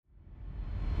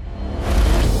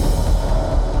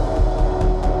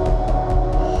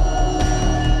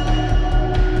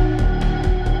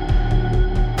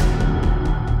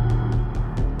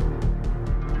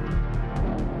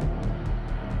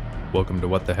welcome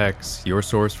to What the Hex, your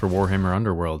source for Warhammer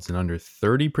Underworlds in under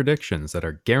 30 predictions that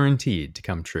are guaranteed to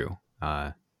come true.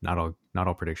 Not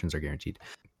all predictions are guaranteed.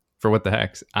 For What the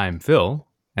Hex, I'm Phil,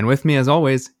 and with me, as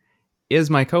always, is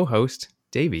my co-host,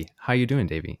 Davey. How you doing,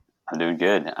 Davey? I'm doing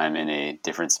good. I'm in a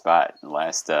different spot.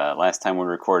 Last time we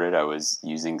recorded, I was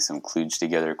using some kludged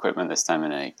together equipment. This time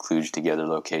in a kludged together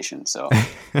location. So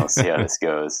we'll see how this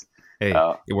goes. Hey,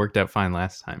 it worked out fine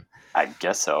last time. I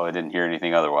guess so. I didn't hear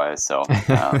anything otherwise. So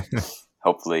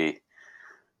hopefully,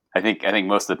 I think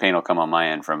most of the pain will come on my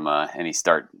end from any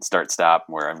start stop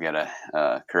where I've got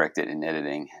to correct it in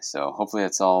editing. So hopefully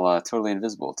that's all totally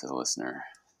invisible to the listener.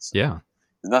 So. Yeah.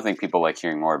 There's nothing people like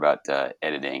hearing more about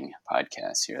editing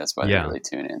podcasts here. That's why they really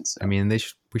tune in. So. I mean,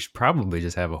 we should probably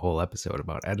just have a whole episode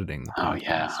about editing the podcast. Oh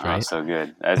yeah, right? So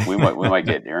good. We might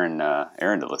get Aaron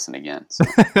to listen again. So.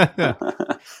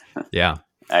 Yeah.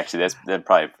 Actually, that's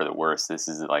probably for the worst. This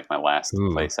is like my last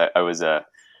place. I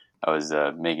was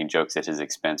making jokes at his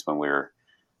expense when we were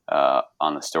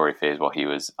on the story phase while he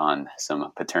was on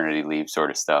some paternity leave sort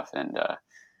of stuff, and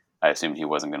I assumed he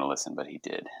wasn't going to listen, but he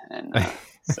did. And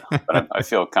but I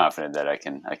feel confident that I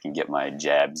can get my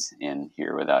jabs in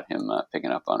here without him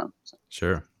picking up on them. So.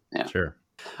 Sure. Yeah. Sure.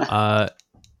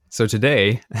 So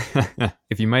today,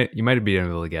 if you might have been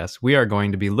able to guess, we are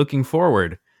going to be looking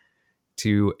forward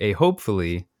to a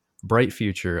hopefully bright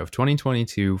future of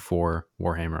 2022 for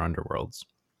Warhammer Underworlds.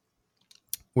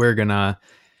 We're gonna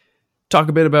talk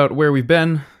a bit about where we've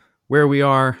been, where we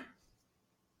are,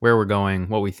 where we're going,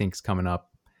 what we think is coming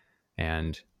up,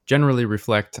 and generally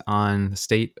reflect on the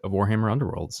state of Warhammer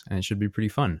Underworlds, and it should be pretty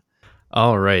fun.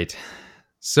 All right.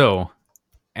 So,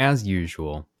 as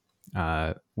usual,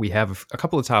 we have a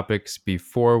couple of topics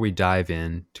before we dive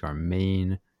in to our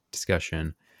main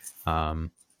discussion.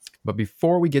 But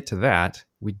before we get to that,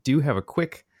 we do have a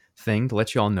quick thing to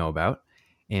let you all know about.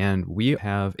 And we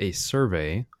have a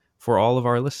survey for all of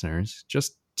our listeners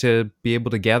just to be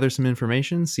able to gather some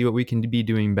information, see what we can be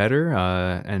doing better,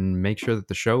 and make sure that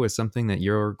the show is something that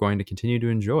you're going to continue to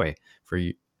enjoy for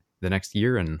the next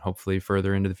year and hopefully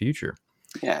further into the future.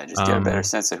 Yeah, just get a better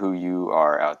sense of who you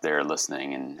are out there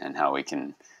listening and how we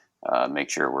can make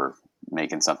sure we're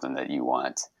making something that you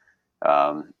want.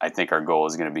 I think our goal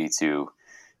is going to be to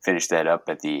finish that up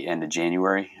at the end of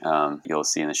January. You'll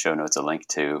see in the show notes a link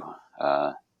to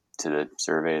the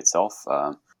survey itself.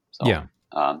 Yeah.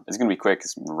 It's going to be quick.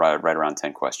 It's right around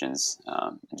 10 questions.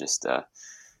 And just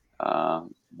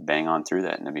bang on through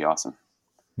that, and it'd be awesome.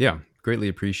 Yeah, greatly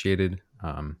appreciated.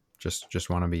 Just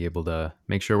want to be able to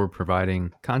make sure we're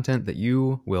providing content that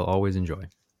you will always enjoy.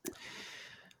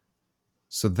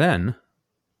 So then,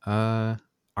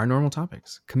 our normal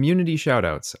topics, community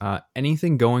shoutouts,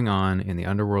 anything going on in the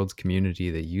Underworlds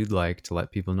community that you'd like to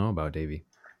let people know about, Davey?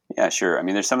 Yeah, sure. I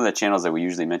mean, there's some of the channels that we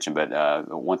usually mention, but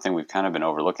one thing we've kind of been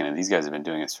overlooking, and these guys have been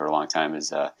doing this for a long time, is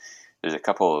there's a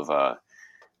couple of,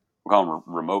 we call them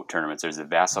remote tournaments. There's the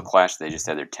Vassal Clash. They just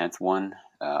had their 10th one.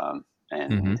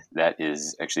 And that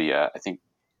is actually, I think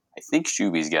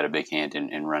Shuby's got a big hand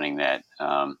in running that.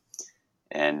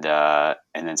 And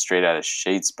then straight out of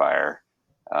Shadespire,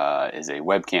 is a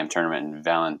webcam tournament, and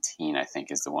Valentine, I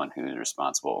think, is the one who's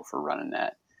responsible for running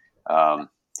that. I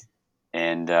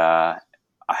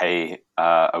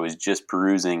was just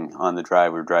perusing on the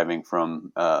drive. We were driving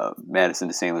from Madison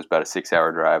to St. Louis, about a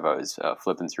 6-hour drive. I was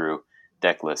flipping through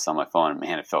deck lists on my phone, and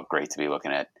man, it felt great to be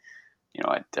looking at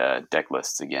deck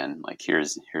lists again. Like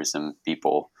here's some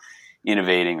people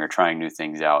innovating or trying new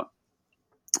things out.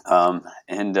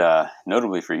 And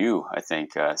notably for you, I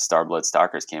think Starblood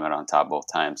Stalkers came out on top both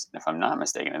times. If I'm not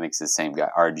mistaken, I think it's the same guy,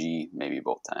 RG, maybe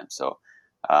both times. So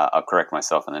I'll correct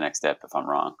myself in the next step if I'm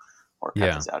wrong or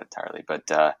cut this out entirely. But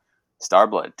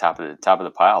Starblood, top of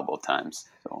the pile both times.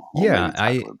 So yeah,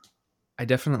 I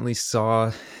definitely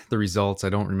saw the results. I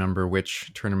don't remember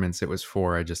which tournaments it was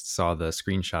for. I just saw the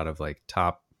screenshot of like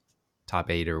top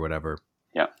 8 or whatever.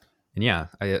 Yeah, and yeah,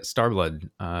 Starblood.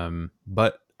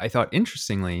 But I thought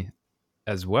interestingly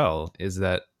as well is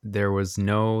that there was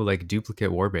no like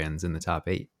duplicate warbands in the top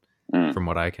 8 from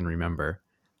what I can remember.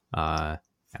 And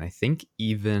I think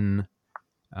even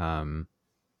Iron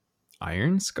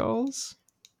Skulls.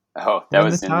 Oh, that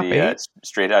was in the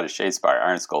straight out of Shadespire.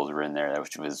 Iron Skulls were in there,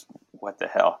 which was what the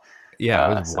hell.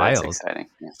 Yeah, it was wild. That's exciting.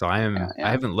 Yeah. So I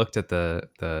haven't looked at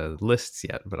the lists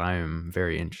yet, but I am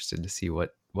very interested to see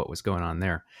what was going on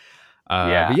there.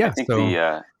 I think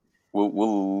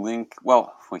we'll link.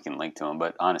 Well, we can link to them,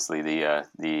 but honestly,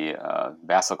 the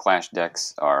Vassal Clash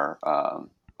decks are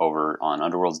over on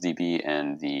Underworlds DB,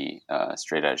 and the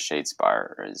Straight Out of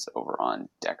Shadespire is over on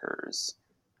Deckers.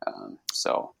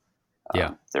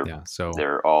 Yeah. They're Yeah. So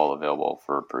they're all available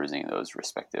for perusing those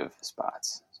respective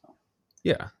spots. So,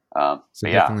 yeah. So but yeah,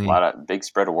 a definitely. lot of big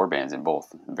spread of war bands in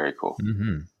both. Very cool.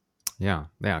 Mhm. Yeah,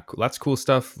 yeah, lots of cool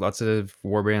stuff. Lots of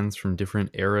warbands from different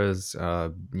eras.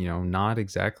 Not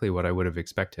exactly what I would have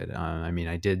expected. I mean,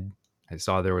 I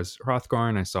saw there was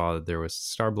Hrothgorn. I saw that there was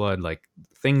Starblood. Like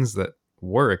things that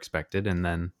were expected, and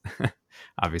then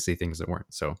obviously things that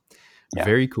weren't. So Yeah,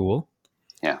 very cool.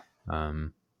 yeah,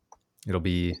 Um, it'll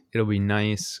be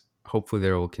nice. Hopefully,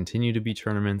 there will continue to be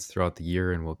tournaments throughout the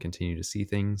year, and we'll continue to see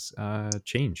things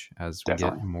change as we get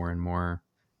definitely. more and more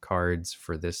cards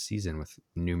for this season with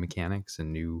new mechanics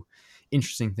and new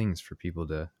interesting things for people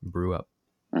to brew up.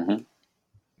 Hmm.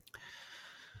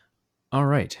 All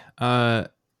right,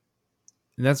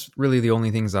 that's really the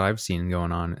only things that I've seen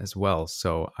going on as well.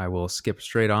 So I will skip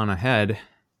straight on ahead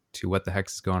to what the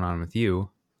heck's is going on with you.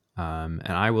 And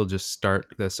I will just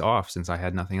start this off since I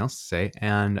had nothing else to say.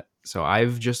 And so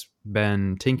I've just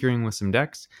been tinkering with some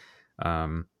decks.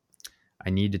 Um, I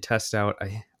need to test out.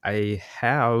 I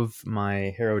have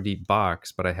my Harrow Deep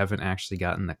box, but I haven't actually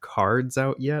gotten the cards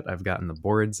out yet. I've gotten the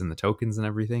boards and the tokens and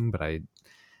everything, but I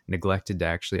neglected to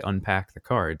actually unpack the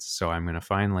cards. So I'm going to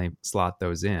finally slot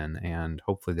those in, and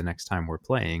hopefully the next time we're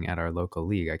playing at our local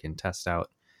league, I can test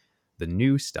out the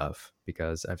new stuff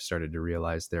because I've started to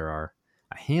realize there are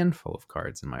a handful of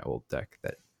cards in my old deck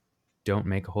that don't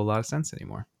make a whole lot of sense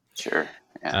anymore. Sure.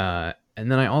 Yeah.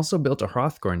 And then I also built a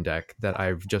Hrothgorn deck that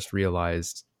I've just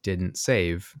realized didn't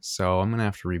save, so I'm gonna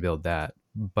have to rebuild that.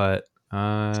 But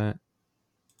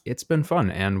it's been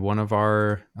fun, and one of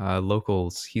our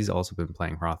locals, he's also been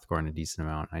playing Hrothgorn a decent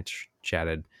amount. I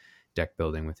chatted deck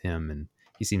building with him, and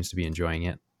he seems to be enjoying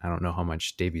it. I don't know how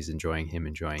much Davey's enjoying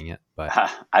it, but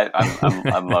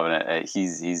I'm loving it.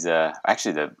 He's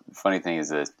actually, the funny thing is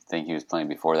the thing he was playing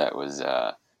before that was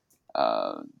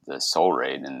the Soul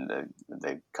Raid, and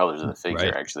the colors of the figs are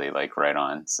right. actually like right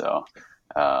on. So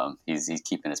he's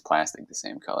keeping his plastic the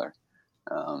same color.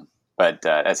 But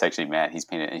that's actually Matt. He's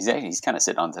painted. He's kind of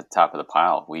sitting on the top of the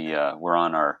pile. We're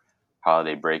on our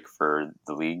holiday break for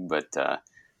the league, but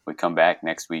we come back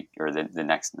next week, or the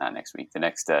next, not next week. The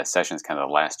next session is kind of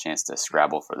the last chance to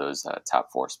scrabble for those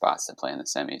top 4 spots to play in the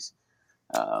semis.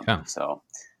 Yeah. So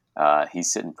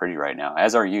he's sitting pretty right now,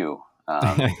 as are you.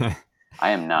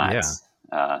 I am not.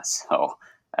 Yeah. So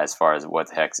as far as what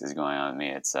the heck is going on with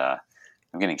me, it's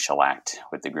I'm getting shellacked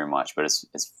with the Grimwatch, but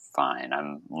it's fine.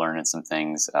 I'm learning some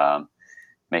things,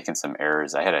 making some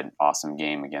errors. I had an awesome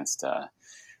game against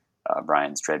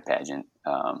Brian's Dread Pageant,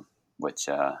 which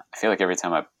I feel like every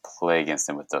time I play against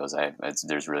him with those,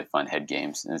 there's really fun head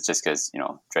games, and it's just because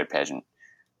Dread Pageant,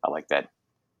 I like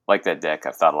that deck.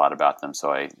 I've thought a lot about them,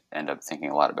 so I end up thinking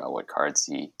a lot about what cards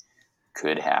he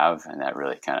could have, and that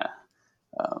really kind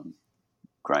of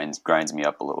grinds me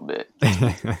up a little bit.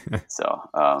 So,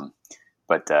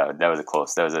 but that was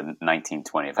that was a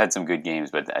 1920. I've had some good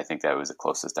games, but I think that was the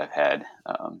closest I've had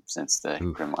since the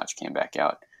Grimwatch came back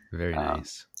out. Very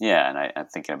nice. Yeah, and I'm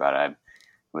thinking about it. I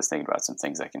was thinking about some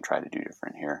things I can try to do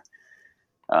different here.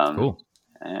 Cool.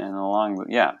 And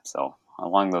so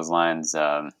along those lines,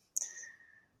 I'm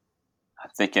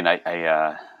thinking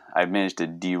I managed to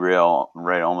derail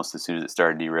right almost as soon as it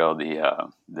started. Derail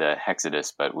the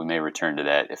Hexadus, but we may return to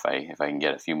that if I can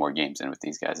get a few more games in with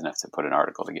these guys enough to put an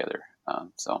article together.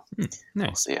 So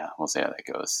nice. We'll see how that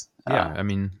goes. Yeah, I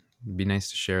mean, it'd be nice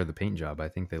to share the paint job. I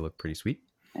think they look pretty sweet.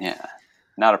 Yeah,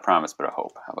 not a promise, but a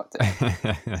hope. How about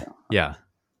that? So.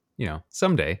 Yeah,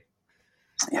 someday.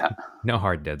 Yeah. No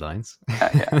hard deadlines.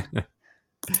 Yeah.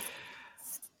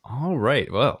 All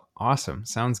right. Well, awesome.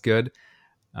 Sounds good.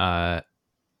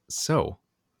 So,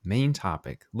 main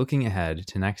topic, looking ahead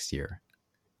to next year.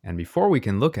 And before we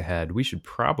can look ahead, we should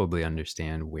probably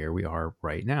understand where we are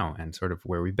right now and sort of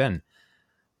where we've been.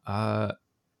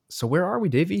 So where are we,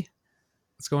 Davey?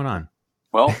 What's going on?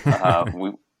 Well,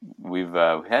 we've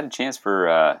had a chance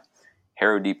for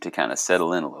Harrow Deep to kind of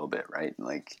settle in a little bit, right?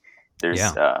 Like there's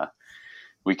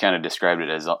we kind of described it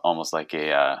as almost like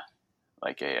a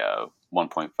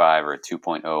 1.5 or a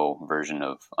 2.0 version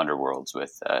of Underworlds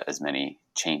with as many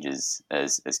changes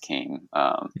as came.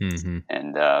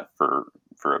 And for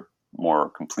a more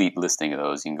complete listing of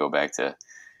those, you can go back to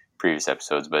previous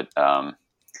episodes. But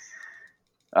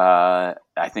I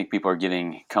think people are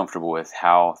getting comfortable with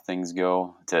how things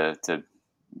go to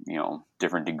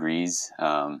different degrees.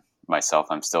 Myself,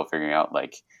 I'm still figuring out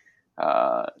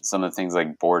some of the things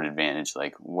like board advantage,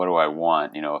 like what do I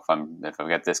want? If I've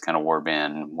got this kind of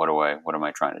warband, what am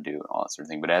I trying to do, and all that sort of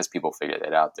thing. But as people figure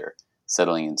that out, they're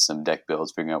settling in some deck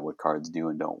builds, figuring out what cards do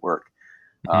and don't work.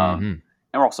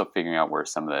 and we're also figuring out where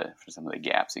some of the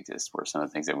gaps exist, where some of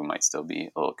the things that we might still be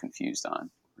a little confused on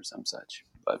or some such.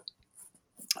 But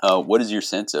what is your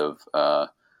sense of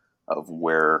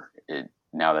where it,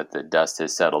 now that the dust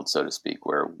has settled, so to speak,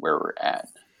 where we're at,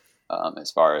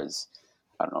 as far as,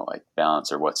 I don't know, like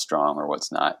balance or what's strong or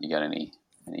what's not? You got any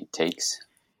takes?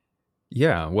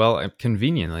 Yeah, well,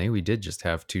 conveniently, we did just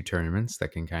have two tournaments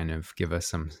that can kind of give us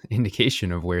some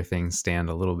indication of where things stand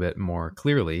a little bit more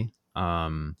clearly.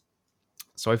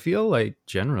 So I feel like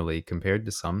generally, compared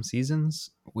to some seasons,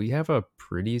 we have a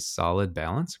pretty solid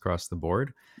balance across the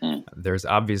board. Mm. There's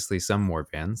obviously some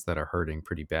warbands that are hurting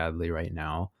pretty badly right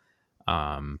now.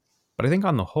 But I think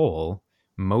on the whole,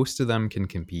 most of them can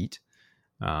compete.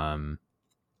 Um,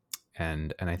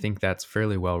 and I think that's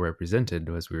fairly well represented,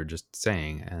 as we were just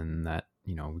saying, and that,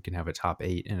 you know, we can have a top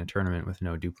 8 in a tournament with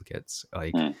no duplicates.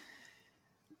 Like, Mm.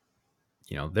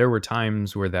 you know, there were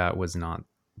times where that was not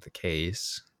the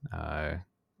case.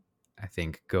 I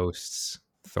think Ghosts,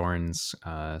 Thorns,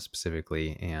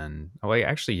 specifically, and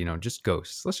actually, you know, just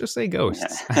Ghosts. Let's just say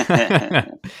Ghosts.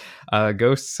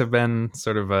 Ghosts have been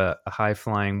sort of a high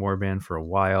flying warband for a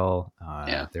while.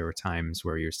 Yeah. There were times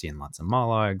where you're seeing lots of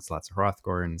Mologs, lots of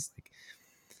Hrothgorns, like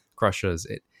Crushes.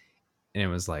 And it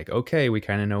was like, okay, we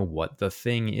kind of know what the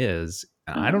thing is.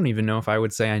 And I don't even know if I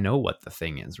would say I know what the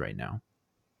thing is right now.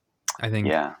 I think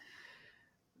Yeah.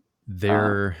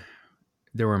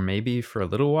 there were maybe for a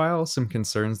little while some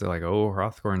concerns that, like, oh,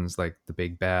 Hrothgorn's like the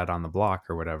big bad on the block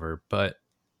or whatever. But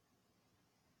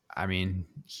I mean,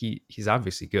 he's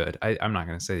obviously good. I'm not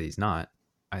going to say that he's not.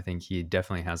 I think he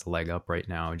definitely has a leg up right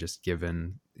now, just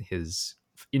given his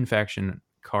in-faction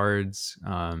cards,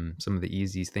 some of the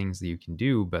easy things that you can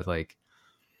do. But, like,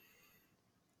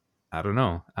 I don't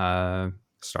know.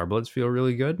 Starbloods feel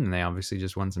really good, and they obviously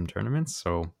just won some tournaments.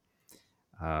 So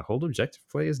hold objective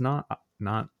play is not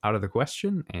out of the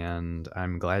question, and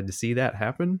I'm glad to see that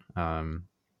happen.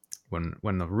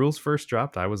 When the rules first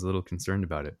dropped, I was a little concerned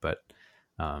about it, but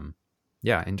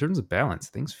yeah, in terms of balance,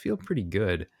 things feel pretty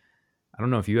good. I don't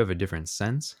know if you have a different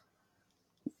sense.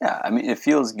 Yeah, I mean, it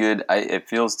feels good. It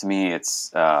feels to me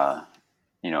it's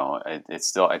it's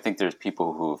still. I think there's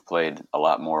people who have played a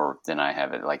lot more than I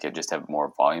have. It like I just have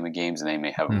more volume of games, and they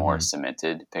may have a more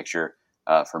cemented picture.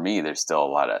 For me, there's still a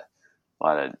lot of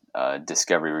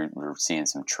discovery. We're seeing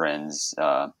some trends.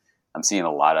 I'm seeing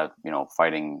a lot of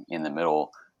fighting in the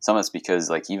middle. Some of it's because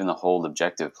like even the whole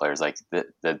objective players, like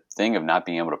the thing of not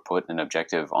being able to put an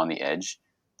objective on the edge,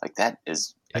 like that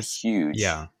is a huge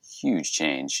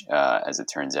change, as it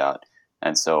turns out.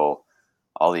 And so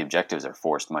all the objectives are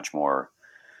forced much more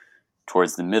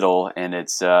towards the middle, and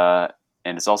it's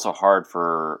also hard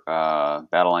for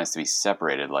battle lines to be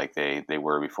separated like they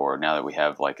were before. Now that we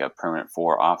have like a permanent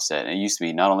 4 offset, and it used to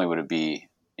be not only would it be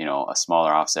a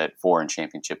smaller offset 4 in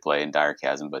championship play in Dire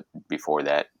Chasm, but before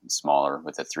that smaller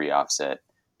with a 3 offset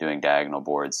doing diagonal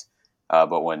boards.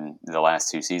 But when the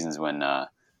last 2 seasons when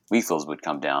lethals would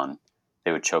come down,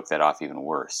 they would choke that off even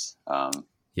worse.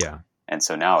 And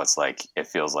so now it's like it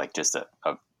feels like just a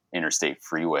interstate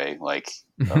freeway, like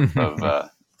of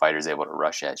fighters able to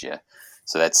rush at you.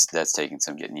 So that's taking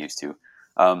some getting used to.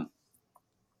 And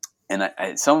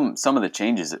some of the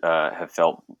changes have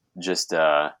felt just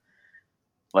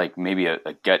like maybe a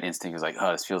gut instinct is like,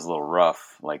 oh, this feels a little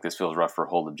rough. Like this feels rough for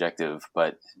hold objective,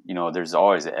 but there's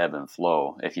always an ebb and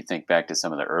flow. If you think back to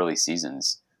some of the early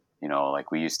seasons, like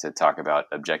we used to talk about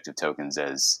objective tokens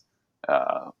as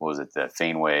what was it, the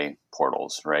Faneway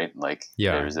portals, right? Like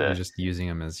you're just using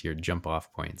them as your jump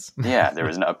off points. Yeah, there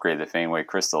was an upgrade to the Faneway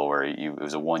Crystal where it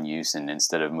was a 1 use, and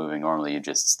instead of moving normally, you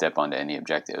just step onto any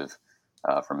objective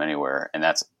from anywhere, and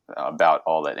that's about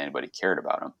all that anybody cared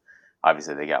about them.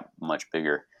 Obviously, they got much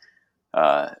bigger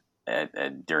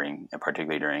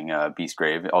particularly during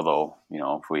Beastgrave. Although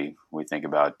if we think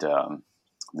about the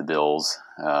Bills,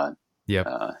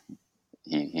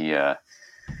 he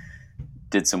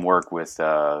did some work with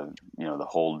the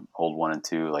hold 1 and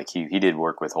 2. Like he did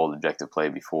work with hold objective play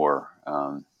before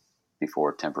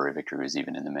Temporary Victory was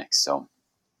even in the mix. So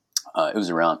it was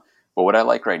around. But what I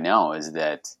like right now is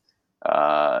that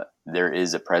there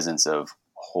is a presence of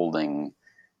holding.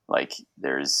 Like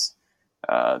there's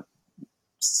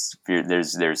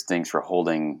things for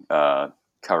holding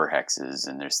cover hexes,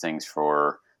 and there's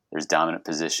dominant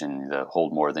position to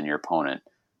hold more than your opponent.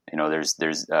 There's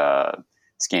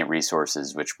scant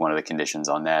resources, which one of the conditions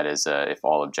on that is if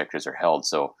all objectives are held.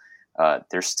 So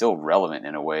they're still relevant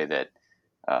in a way that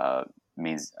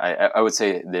means I would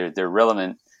say they're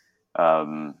relevant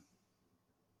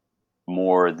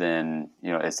more than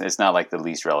It's not like the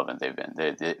least relevant they've been.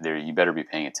 You better be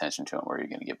paying attention to them, or you're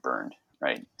going to get burned,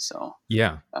 right? So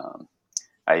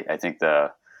I think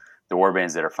the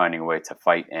warbands that are finding a way to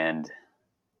fight and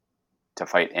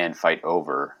fight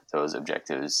over those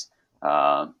objectives,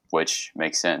 which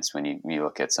makes sense when you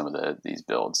look at some of these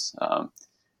builds.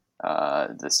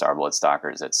 The Starblood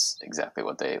Stalkers, that's exactly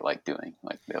what they like doing.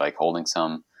 Like they like holding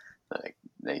some,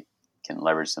 they can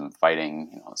leverage some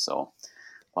fighting, so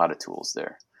a lot of tools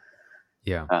there.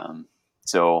 Yeah.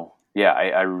 So yeah,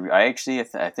 I actually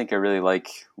I think I really like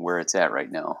where it's at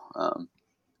right now.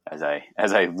 As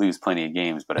I lose plenty of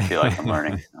games, but I feel like I'm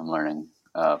learning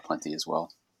plenty as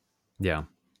well. Yeah.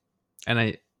 And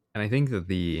I think that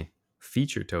the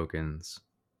feature tokens,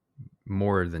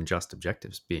 more than just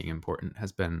objectives being important,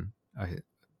 has been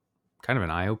kind of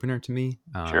an eye opener to me.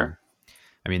 Sure.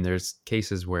 I mean, there's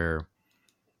cases where,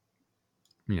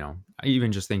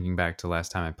 even just thinking back to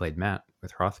last time I played Matt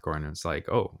with Hrothgorn, it's like,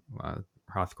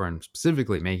 Hrothgorn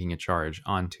specifically making a charge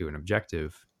onto an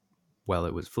objective, well,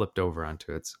 it was flipped over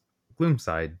onto its gloom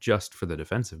side just for the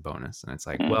defensive bonus. And it's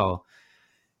like, well,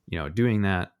 doing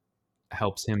that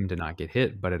helps him to not get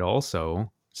hit, but it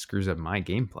also screws up my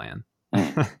game plan.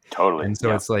 Totally. And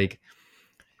so it's like,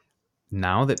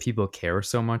 now that people care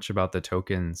so much about the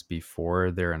tokens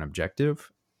before they're an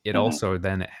objective, it also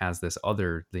then it has this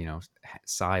other,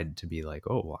 side to be like,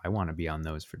 oh, well, I want to be on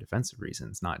those for defensive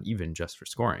reasons, not even just for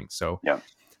scoring. So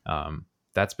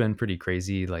that's been pretty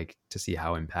crazy, like to see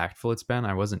how impactful it's been.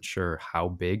 I wasn't sure how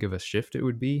big of a shift it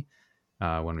would be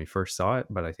when we first saw it,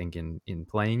 but I think in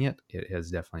playing it, it has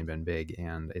definitely been big,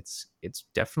 and it's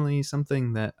definitely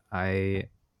something that I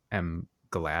am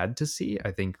glad to see.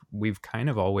 I think we've kind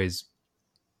of always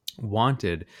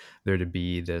wanted there to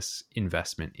be this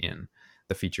investment in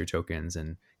the feature tokens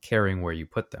and caring where you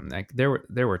put them. Like there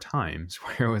were times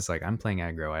where it was like, I'm playing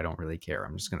aggro, I don't really care,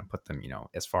 I'm just going to put them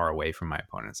as far away from my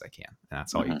opponent as I can, and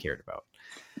that's all you cared about.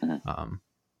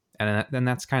 And then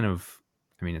that's kind of,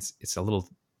 I mean, it's a little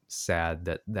sad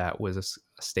that was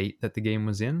a state that the game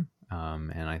was in,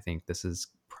 and I think this is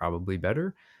probably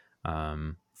better.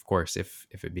 Of course, if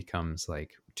it becomes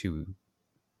like too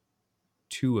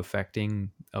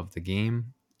affecting of the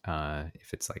game,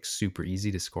 if it's like super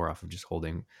easy to score off of just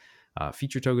holding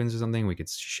feature tokens or something, we could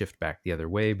shift back the other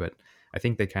way. But I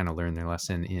think they kind of learned their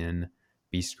lesson in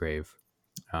Beastgrave,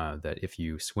 that if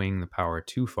you swing the power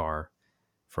too far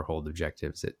for hold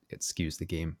objectives, it skews the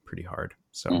game pretty hard.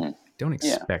 So don't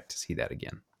expect to see that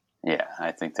again. Yeah,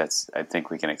 I think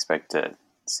we can expect to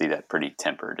see that pretty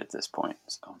tempered at this point.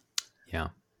 So yeah,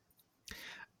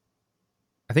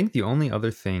 I think the only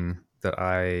other thing that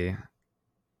I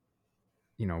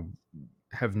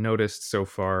have noticed so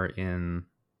far in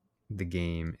the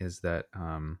game is that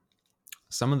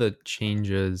some of the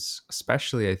changes,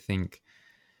 especially I think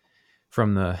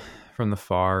from the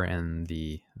far and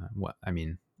the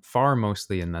far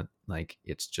mostly in that, like,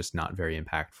 it's just not very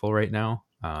impactful right now.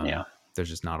 There's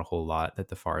just not a whole lot that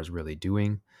the far is really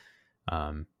doing.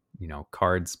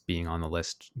 Cards being on the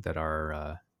list that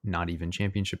are not even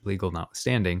championship legal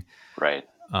notwithstanding, right.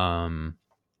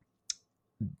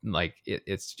 Like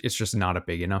it's just not a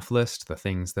big enough list. The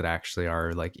things that actually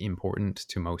are like important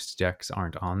to most decks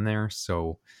aren't on there.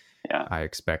 So I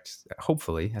expect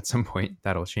hopefully at some point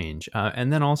that'll change.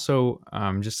 And then also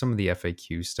just some of the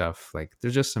FAQ stuff, like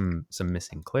there's just some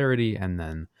missing clarity. And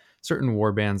then certain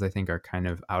warbands I think are kind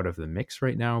of out of the mix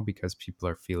right now because people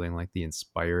are feeling like the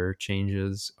Inspire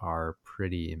changes are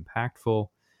pretty impactful.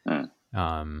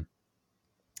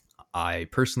 I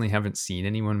personally haven't seen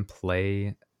anyone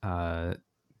play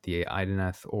the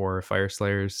Idoneth or Fire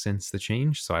Slayers since the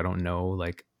change, so I don't know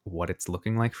like what it's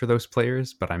looking like for those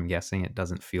players, but I'm guessing it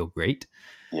doesn't feel great.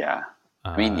 Yeah,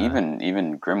 I mean,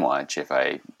 even Grimwatch, if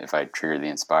I trigger the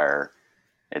Inspire,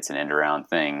 it's an end around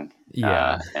thing.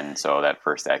 Yeah, and so that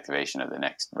first activation of the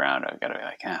next round, I've got to be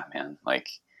like, man, like,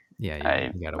 I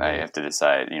have to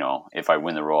decide, if I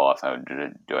win the roll off,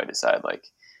 do I decide like,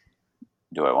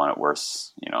 do I want it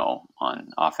worse,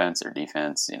 on offense or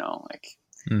defense? Like,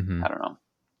 I don't know.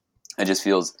 It just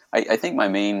feels. I think my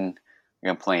main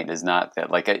complaint is not that,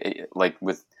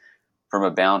 from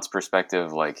a balance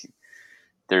perspective, like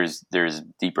there's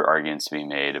deeper arguments to be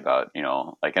made about, and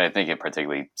I think it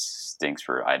particularly stinks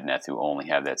for Idoneth, who only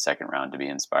have that second round to be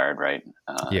inspired, right?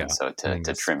 And so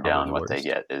to trim down what they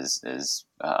get is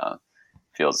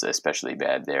feels especially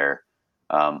bad there.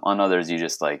 On others, you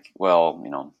just like,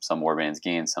 some warbands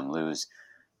gain, some lose,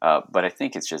 but I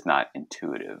think it's just not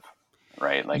intuitive,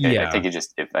 right? Like I think it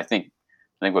just I think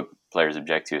what players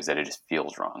object to is that it just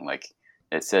feels wrong. Like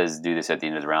it says do this at the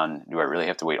end of the round. Do I really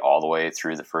have to wait all the way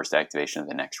through the first activation of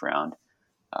the next round?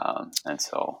 And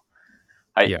so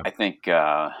I think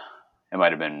it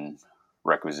might have been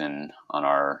Requisite on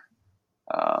our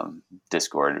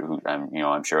Discord.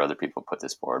 I'm sure other people put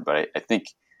this forward, but I think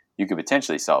you could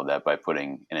potentially solve that by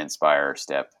putting an inspire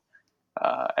step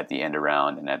at the end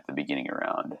around and at the beginning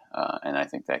around, and I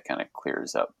think that kind of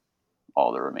clears up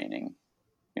all the remaining.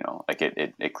 Like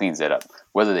it cleans that up.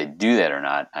 Whether they do that or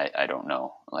not, I don't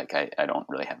know. Like I don't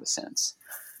really have a sense.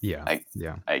 Yeah.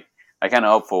 I kind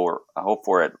of hope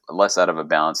for it less out of a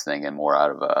balance thing and more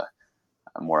out of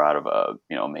a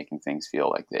making things feel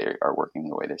like they are working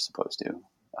the way they're supposed to.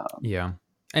 Yeah.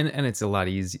 And it's a lot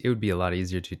easy. It would be a lot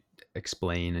easier to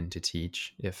explain and to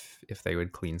teach if they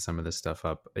would clean some of this stuff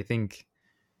up. I think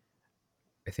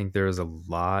there was a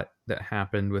lot that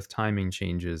happened with timing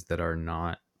changes that are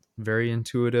not very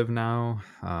intuitive now.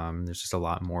 There's just a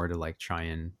lot more to like try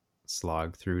and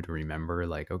slog through to remember,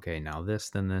 like, okay, now this,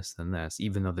 then this, then this,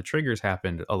 even though the triggers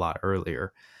happened a lot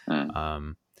earlier.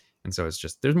 And so it's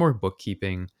just, there's more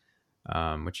bookkeeping,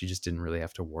 which you just didn't really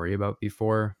have to worry about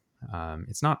before.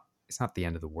 It's not the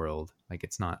end of the world. Like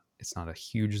it's not a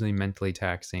hugely mentally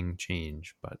taxing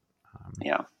change, but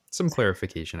some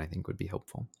clarification I think would be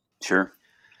helpful. Sure.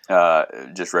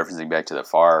 Just referencing back to the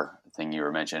FAR thing you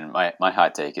were mentioning, my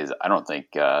hot take is I don't think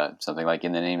something like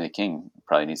In the Name of the King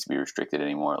probably needs to be restricted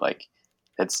anymore. Like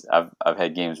I've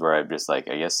had games where I'm just like,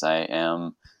 I guess I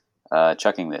am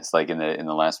chucking this. Like in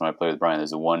the last one I played with Brian,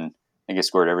 there's the one I think I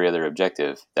scored every other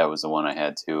objective. That was the one I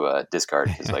had to discard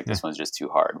because like this one's just too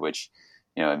hard. Which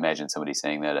imagine somebody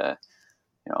saying that a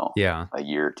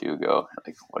year or two ago.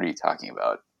 Like, what are you talking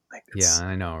about? Like, yeah,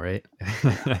 I know, right?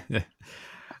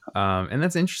 And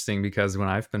that's interesting because when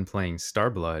I've been playing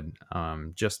Starblood,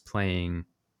 just playing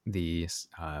the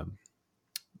I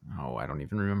don't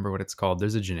even remember what it's called.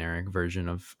 There's a generic version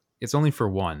of it's only for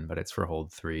 1, but it's for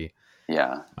hold 3.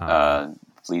 Yeah.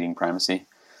 Fleeting Primacy.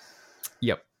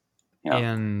 Yep. Yeah.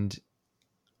 And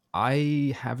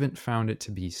I haven't found it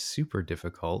to be super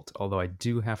difficult, although I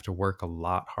do have to work a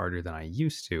lot harder than I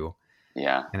used to.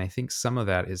 Yeah. And I think some of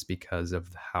that is because of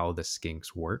how the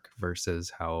skinks work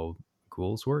versus how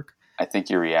ghouls work. I think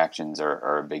your reactions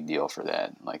are a big deal for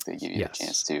that. Like they give you the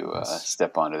chance to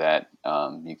step onto that.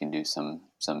 You can do some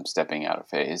stepping out of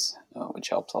phase, which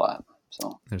helps a lot.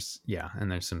 So there's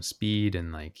some speed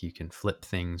and like you can flip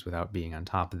things without being on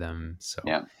top of them. So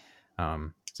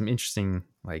some interesting,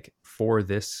 like for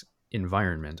this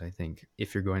environment, I think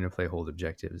if you're going to play hold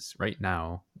objectives right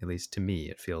now, at least to me,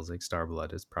 it feels like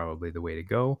Starblood is probably the way to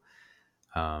go.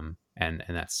 And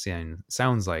that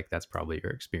sounds like that's probably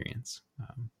your experience.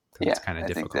 It's kind of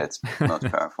difficult. I think that's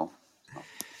most powerful.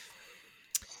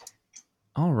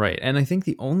 All right. And I think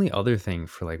the only other thing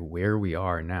for like where we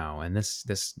are now, and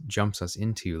this jumps us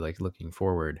into like looking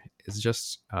forward, is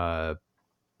just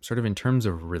sort of in terms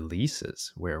of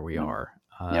releases where we are.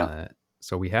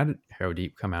 So we had Harrow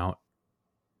Deep come out.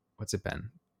 What's it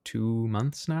been? 2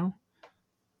 months now?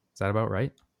 Is that about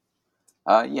right?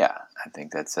 Yeah, I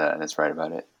think that's right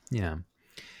about it. Yeah.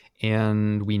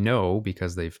 And we know,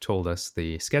 because they've told us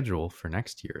the schedule for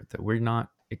next year, that we're not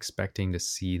expecting to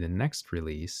see the next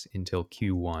release until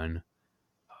Q1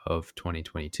 of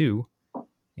 2022.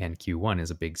 And Q1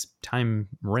 is a big time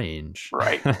range.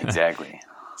 Right, exactly.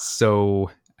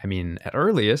 So, I mean, at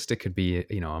earliest, it could be,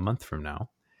 a month from now.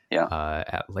 Yeah.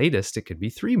 At latest, it could be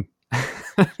 3.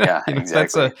 Yeah,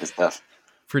 exactly. That's a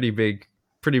pretty big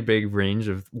range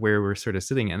of where we're sort of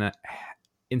sitting. And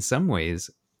in some ways,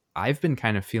 I've been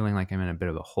kind of feeling like I'm in a bit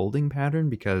of a holding pattern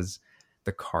because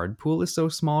the card pool is so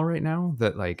small right now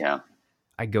that like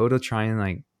I go to try and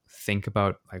like think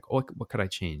about like, what could I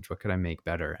change? What could I make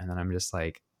better? And then I'm just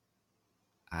like,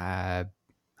 I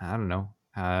don't know.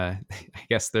 I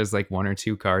guess there's like 1 or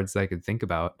 2 cards that I could think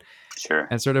about. Sure.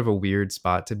 And sort of a weird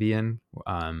spot to be in.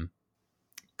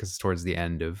 Because towards the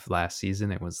end of last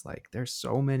season, it was like, there's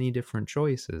so many different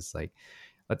choices. Like,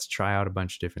 let's try out a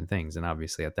bunch of different things. And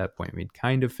obviously at that point, we'd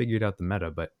kind of figured out the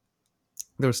meta, but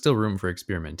there was still room for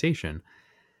experimentation.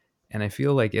 And I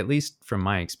feel like, at least from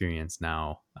my experience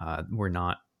now, we're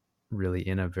not really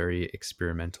in a very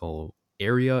experimental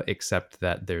area, except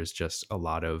that there's just a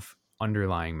lot of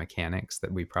underlying mechanics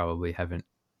that we probably haven't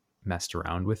messed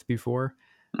around with before.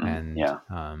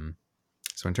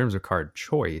 So in terms of card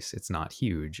choice, it's not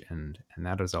huge. And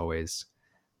that is always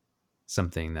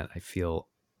something that I feel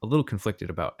a little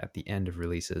conflicted about at the end of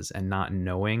releases, and not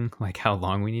knowing like how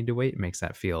long we need to wait makes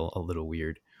that feel a little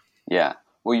weird. Yeah.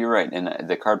 Well, you're right. And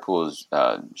the card pool is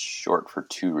short for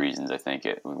 2 reasons, I think.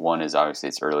 One is obviously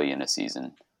it's early in a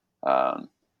season. But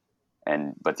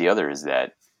the other is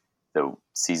that the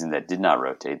season that did not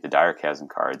rotate, the Dire Chasm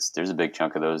cards, there's a big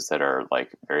chunk of those that are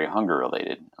like very hunger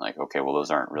related. Like, okay, well,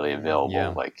 those aren't really available. Yeah.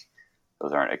 Like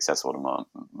those aren't accessible to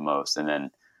most. And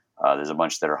then there's a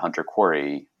bunch that are Hunter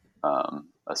Quarry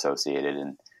associated,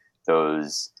 and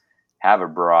those have a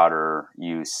broader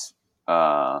use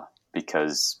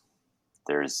because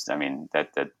there's, I mean, that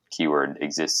keyword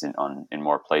exists in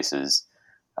more places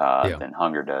Yeah. than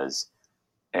hunger does,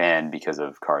 and because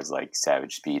of cards like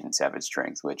Savage Speed and Savage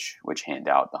Strength, which hand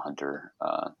out the hunter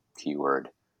keyword,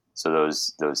 so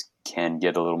those can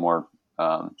get a little more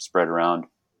spread around.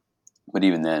 But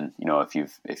even then, if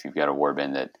you've got a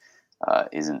warband that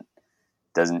isn't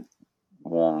doesn't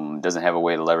doesn't have a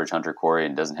way to leverage hunter quarry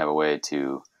and doesn't have a way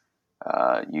to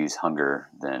use hunger,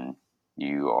 then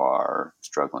you are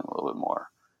struggling a little bit more.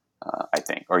 I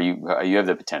think, or you have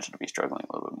the potential to be struggling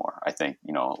a little bit more. I think,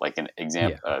 like an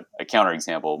example, a counter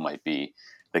example might be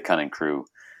the Cunning Crew,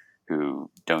 who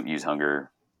don't use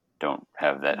hunger, don't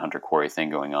have that hunter quarry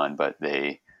thing going on, but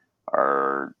they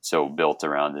are so built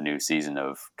around the new season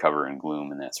of cover and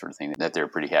gloom and that sort of thing that they're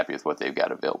pretty happy with what they've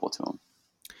got available to them.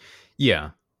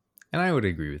 Yeah. And I would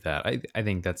agree with that. I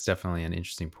think that's definitely an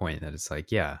interesting point, that it's like,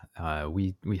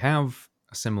 we have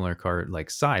a similar card, like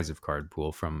size of card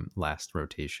pool from last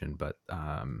rotation, but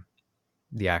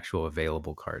the actual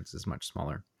available cards is much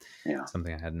smaller. Yeah.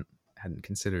 Something I hadn't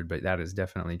considered, but that is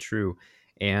definitely true.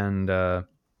 And I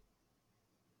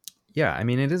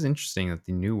mean, it is interesting that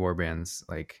the new warbands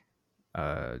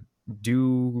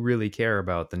do really care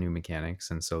about the new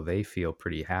mechanics, and so they feel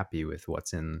pretty happy with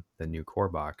what's in the new core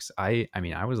box. I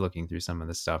mean, I was looking through some of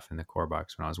the stuff in the core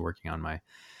box when I was working on my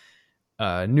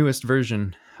newest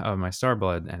version of my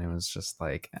Starblood, and it was just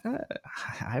like,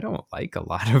 I don't like a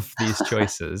lot of these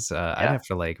choices. I'd have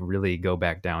to like really go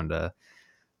back down to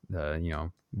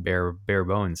the bare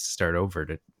bones to start over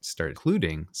to start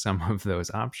including some of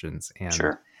those options. And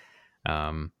Sure.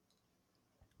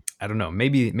 I don't know,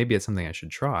 maybe it's something I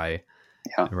should try.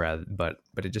 Yeah. But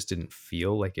it just didn't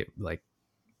feel like it like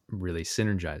really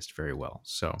synergized very well.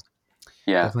 So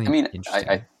yeah, I mean,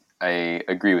 interesting. I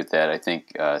agree with that. I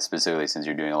think specifically since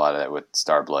you're doing a lot of that with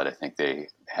Starblood, I think they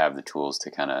have the tools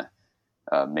to kind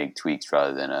of make tweaks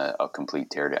rather than a complete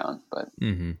teardown. But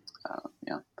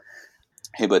yeah.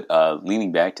 Hey, but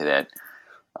leaning back to that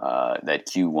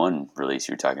Q1 release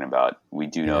you're talking about, we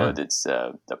do know that's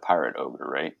the Pirate Ogre,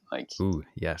 right? Like, ooh,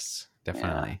 yes,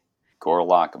 definitely. Yeah.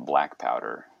 Gorlock Black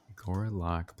Powder.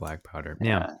 Gorlock Black Powder.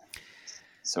 Yeah.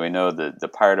 So we know the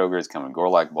Pirate Ogre is coming.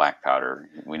 Gorlock Black Powder.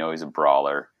 We know he's a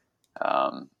brawler.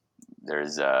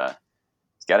 He's got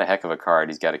a heck of a card.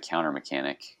 He's got a counter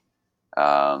mechanic.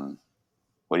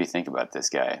 What do you think about this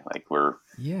guy? Like,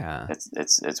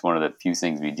 it's one of the few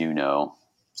things we do know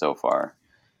so far.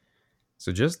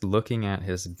 So just looking at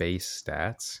his base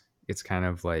stats, it's kind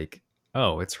of like,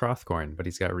 oh, it's Hrothgorn, but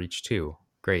he's got reach 2.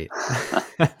 Great.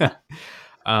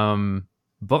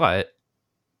 But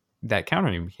that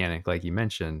countering mechanic, like you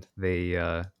mentioned, we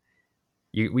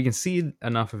can see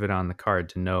enough of it on the card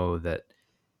to know that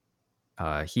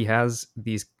he has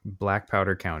these black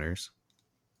powder counters,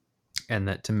 and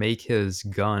that to make his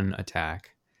gun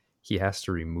attack, he has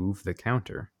to remove the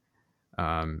counter.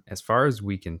 As far as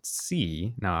we can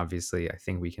see, now obviously I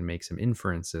think we can make some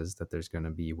inferences that there's going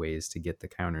to be ways to get the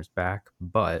counters back,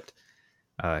 but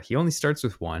he only starts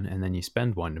with 1, and then you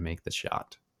spend 1 to make the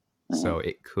shot. Mm-hmm. So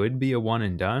it could be a one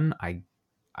and done.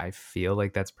 I feel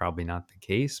like that's probably not the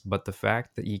case, but the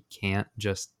fact that you can't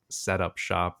just set up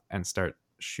shop and start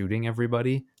shooting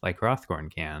everybody like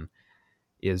Hrothgorn can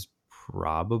is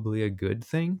probably a good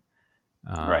thing.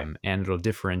 Right. And it'll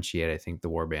differentiate, I think, the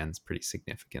warbands pretty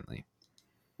significantly.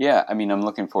 Yeah, I mean, I'm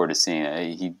looking forward to seeing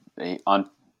it.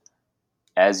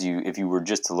 If you were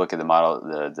just to look at the model,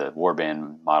 the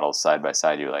warband models side by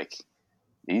side, you're like,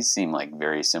 these seem like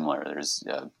very similar. There's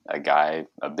a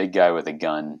big guy with a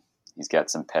gun. He's got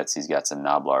some pets. He's got some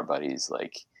Noblar buddies.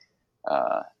 Like,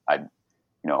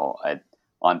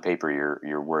 on paper,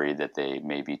 you're worried that they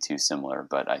may be too similar,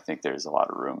 but I think there's a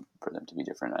lot of room for them to be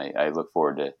different. I look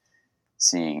forward to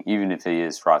seeing, even if he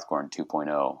is Hrothgorn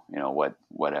 2.0,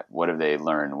 what have they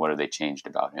learned? What have they changed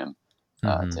about him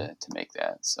to make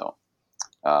that? So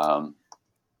that'd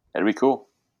be cool.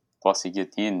 Plus, he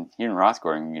and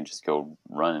Hrothgorn, you can just go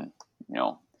run,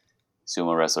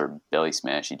 sumo wrestler belly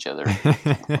smash each other.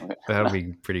 That'll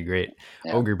be pretty great.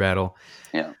 Yeah. Ogre battle.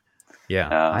 Yeah.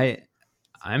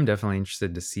 I'm definitely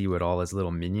interested to see what all his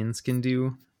little minions can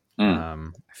do. I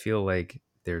feel like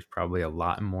there's probably a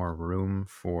lot more room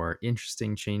for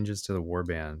interesting changes to the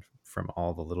warband from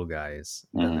all the little guys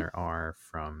than there are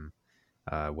from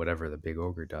whatever the big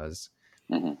ogre does.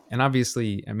 Mm-hmm. And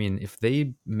obviously, I mean, if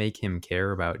they make him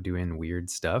care about doing weird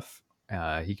stuff,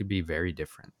 he could be very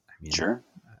different. I mean, sure.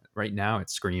 Right now it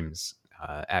screams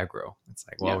aggro. It's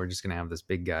like, well, we're just going to have this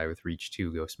big guy with reach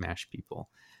 2 go smash people.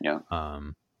 Yeah.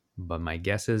 but my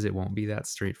guess is it won't be that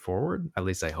straightforward. At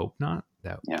least I hope not.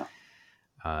 Yeah.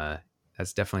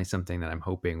 That's definitely something that I'm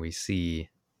hoping we see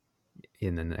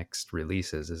in the next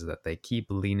releases, is that they keep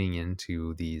leaning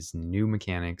into these new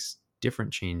mechanics,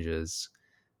 different changes,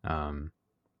 and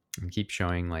keep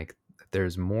showing like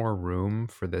there's more room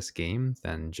for this game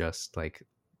than just like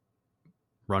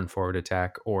run forward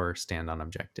attack or stand on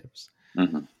objectives.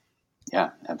 Mm-hmm.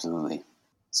 Yeah, absolutely.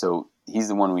 So he's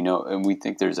the one we know, and we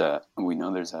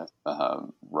know there's a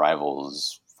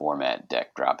Rivals format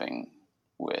deck dropping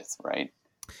with, right?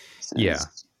 So Yeah.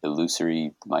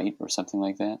 Illusory Might or something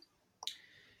like that.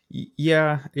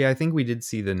 Yeah, I think we did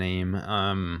see the name.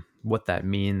 What that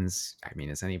means, I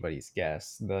mean, it's anybody's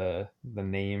guess. The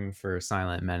name for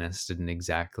Silent Menace didn't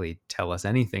exactly tell us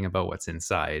anything about what's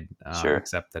inside, Sure.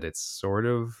 except that it's sort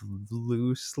of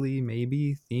loosely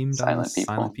maybe themed on Silent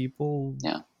silent people. people.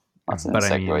 Yeah. Lots of But I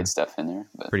insectoid mean, stuff in there.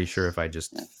 But pretty sure if I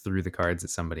just threw the cards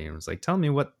at somebody and was like, "Tell me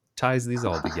what ties these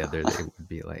all together," they would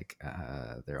be like,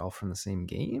 "They're all from the same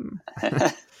game."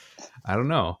 I don't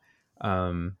know.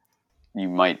 You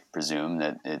might presume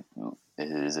that it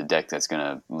is a deck that's going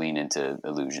to lean into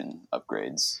illusion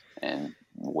upgrades and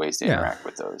ways to interact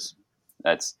with those.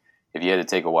 That's, if you had to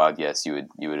take a wild guess, you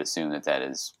would assume that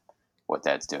is what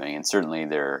that's doing. And certainly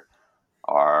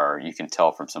you can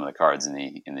tell from some of the cards in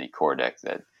the core deck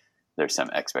that there's some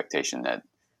expectation that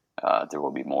there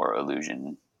will be more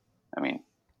illusion. I mean,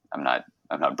 I'm not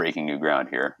breaking new ground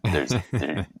here. There's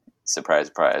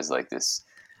surprise, like this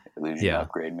illusion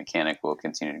upgrade mechanic will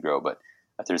continue to grow, but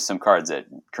there's some cards that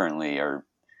currently are,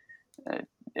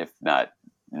 if not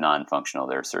non-functional,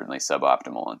 they're certainly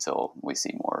suboptimal until we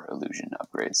see more illusion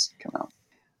upgrades come out.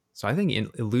 So I think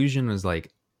illusion was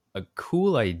like a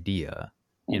cool idea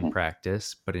in Mm-hmm.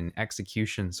 practice, but in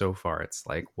execution so far, it's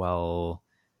like, well,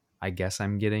 I guess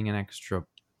I'm getting an extra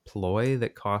ploy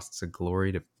that costs a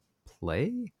glory to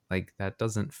play. Like that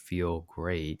doesn't feel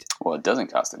great. Well, it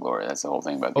doesn't cost a glory. That's the whole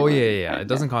thing about the Oh illusion. yeah. It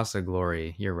doesn't cost a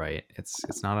glory. You're right.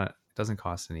 It's not it doesn't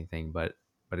cost anything, but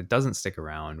it doesn't stick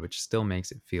around, which still makes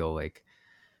it feel like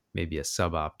maybe a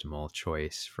suboptimal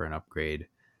choice for an upgrade.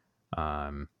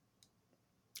 I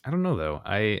don't know though.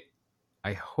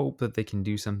 I hope that they can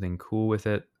do something cool with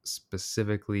it,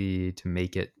 specifically to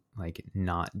make it like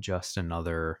not just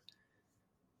another,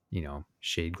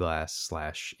 shade glass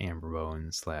 / amber bone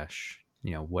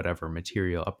 / whatever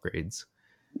material upgrades.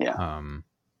 Yeah.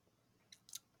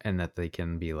 And that they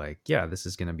can be like, yeah, this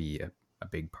is going to be a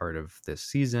big part of this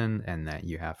season, and that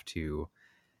you have to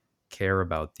care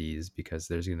about these because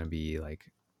there's going to be like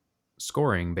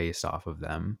scoring based off of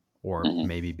them, or Mm-hmm.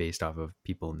 maybe based off of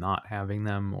people not having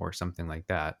them or something like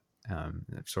that.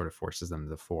 It sort of forces them to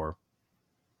the fore.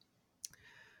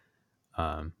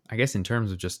 I guess in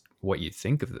terms of just what you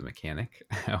think of the mechanic,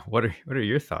 what are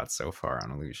your thoughts so far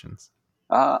on illusions?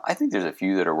 I think there's a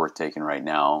few that are worth taking right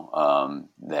now.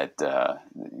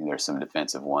 There's some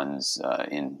defensive ones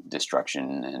in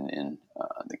Destruction and in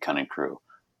the Cunning Crew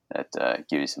that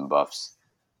give you some buffs.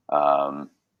 But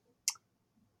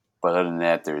other than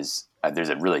that, there's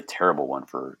a really terrible one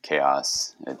for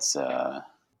Chaos. It's I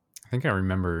think I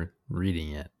remember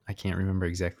reading it. I can't remember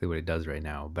exactly what it does right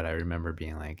now, but I remember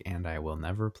being like, "And I will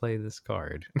never play this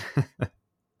card."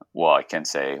 well, I can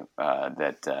say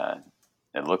that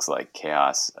it looks like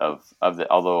Chaos of the.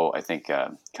 Although I think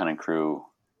Cunning Crew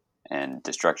and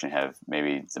Destruction have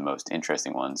maybe the most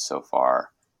interesting ones so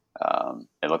far.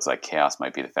 It looks like Chaos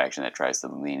might be the faction that tries to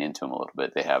lean into them a little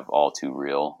bit. They have All Too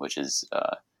Real, which is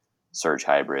Surge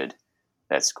Hybrid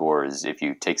that scores if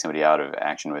you take somebody out of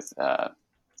action with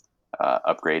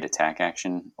upgrade attack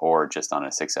action or just on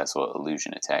a successful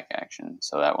illusion attack action.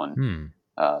 So that one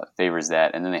favors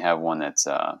that. And then they have one that's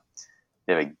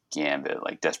they have a Gambit,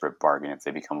 like Desperate Bargain. If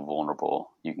they become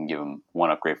vulnerable, you can give them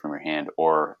one upgrade from your hand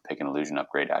or pick an illusion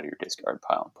upgrade out of your discard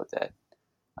pile and put that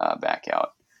back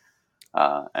out.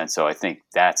 And so I think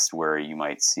that's where you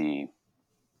might see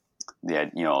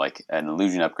like an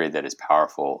illusion upgrade that is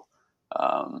powerful,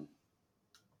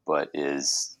 but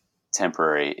is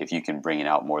temporary. If you can bring it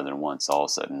out more than once, all of a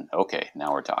sudden, okay,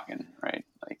 now we're talking, right?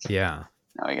 Like, yeah.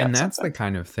 now we got And that's something. the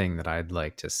kind of thing that I'd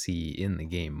like to see in the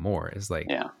game more, is like,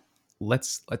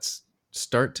 let's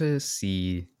start to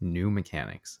see new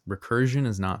mechanics. Recursion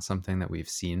is not something that we've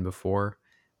seen before,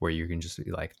 where you can just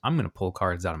be like, I'm going to pull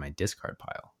cards out of my discard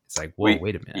pile. It's like, whoa,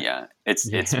 wait a minute. Yeah, it's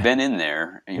been in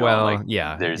there.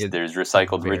 There's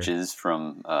recycled riches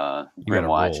from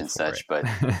Grimwatch and such, but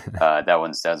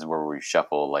that's where we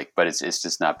shuffle. But it's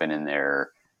just not been in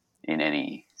there in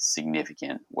any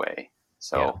significant way.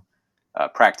 So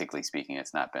practically speaking,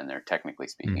 it's not been there. Technically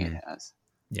speaking, it has.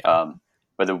 Yeah.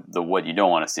 But the what you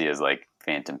don't want to see is like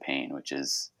Phantom Pain, which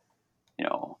is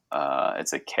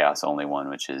it's a chaos only one,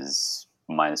 which is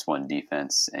 -1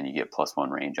 defense, and you get +1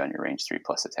 range on your range 3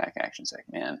 plus attack actions. Like,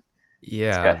 man,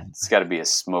 Yeah, it's got to be a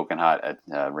smoking hot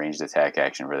ranged attack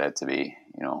action for that to be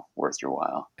worth your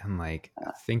while. and like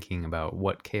thinking about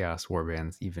what chaos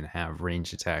warbands even have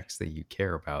ranged attacks that you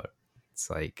care about. It's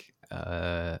like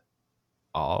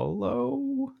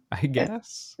Allo, I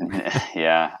guess.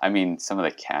 Yeah, I mean, some of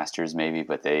the casters maybe,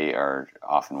 but they are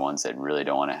often ones that really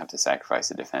don't want to have to sacrifice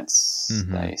a defense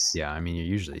dice. Yeah, I mean, you're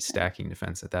usually stacking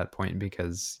defense at that point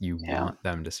because you Yeah, want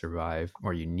them to survive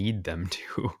or you need them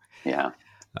to. yeah.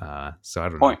 So I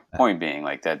don't know. Point being,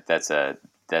 like that's a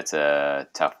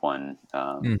tough one.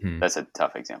 Mm-hmm. That's a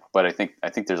tough example, but I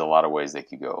think there's a lot of ways they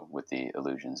could go with the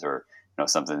illusions, or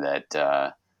something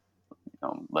that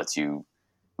lets you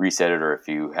reset it, or if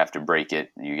you have to break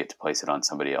it, you get to place it on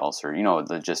somebody else, or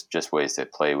just ways to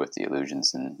play with the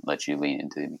illusions and let you lean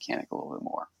into the mechanic a little bit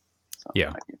more. So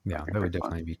Yeah, might be that would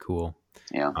definitely be cool.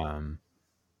 Yeah.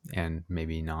 And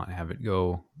maybe not have it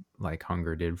go like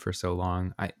Hunger did for so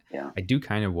long. Yeah. I do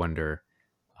kind of wonder,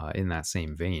 in that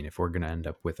same vein, if we're going to end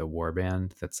up with a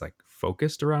warband that's like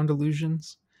focused around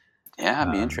illusions. Yeah,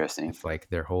 it'd be interesting. If like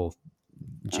their whole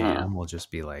I don't know. jam will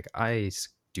just be like,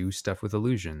 do stuff with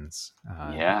illusions.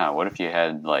 Yeah, what if you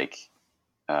had like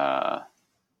another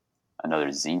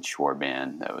Zinch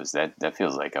warband that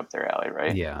feels like up their alley,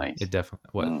 right? Yeah, Like, it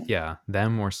definitely. Yeah,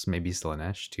 them or maybe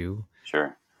Slanesh too.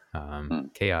 sure.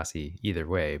 Chaosy either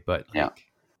way, but Yeah. like,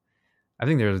 I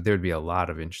think there'd be a lot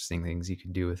of interesting things you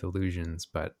could do with illusions,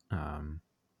 but I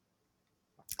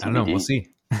don't know. We'll TBD.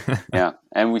 see. Yeah,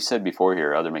 and we said before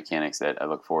here other mechanics that I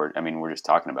look forward. I mean, we're just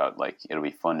talking about, like, it'll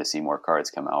be fun to see more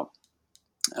cards come out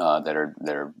that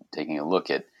are taking a look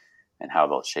at and how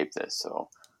they'll shape this. So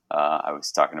I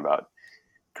was talking about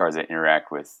cards that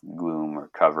interact with gloom or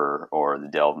cover or the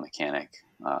delve mechanic.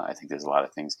 I think there's a lot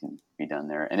of things can be done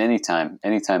there. And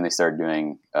anytime they start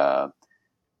doing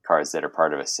cards that are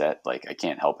part of a set, like, I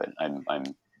can't help it.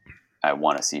 I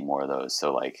want to see more of those.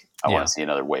 So, like, I want to see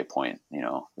another waypoint.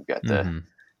 We've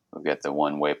got the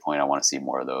one waypoint. I want to see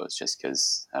more of those, just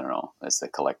because, I don't know, that's the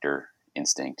collector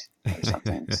instinct or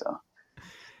something. So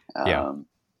Yeah.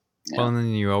 Well, and then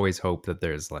you always hope that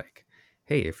there's like,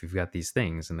 hey, if we've got these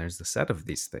things and there's the set of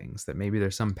these things, that maybe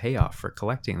there's some payoff for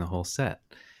collecting the whole set.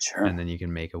 Sure. And then you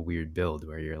can make a weird build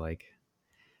where you're like,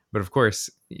 but of course,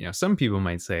 some people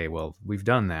might say, well, we've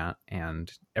done that,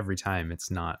 and every time it's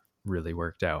not really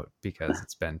worked out because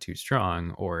it's been too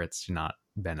strong or it's not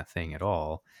been a thing at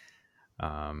all.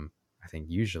 I think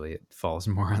usually it falls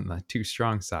more on the too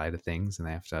strong side of things, and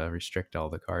they have to restrict all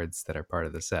the cards that are part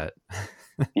of the set.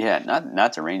 Yeah,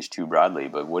 not to range too broadly,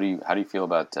 but how do you feel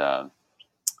about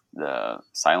the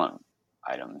silent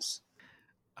items?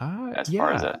 As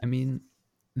far as I mean,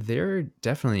 they're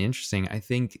definitely interesting. I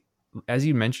think, as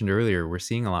you mentioned earlier, we're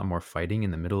seeing a lot more fighting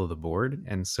in the middle of the board,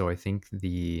 and so I think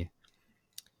the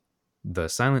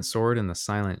silent sword and the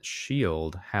silent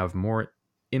shield have more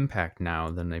impact now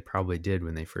than they probably did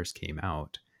when they first came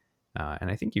out. And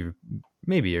I think you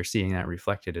maybe are seeing that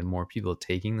reflected in more people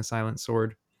taking the silent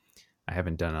sword. I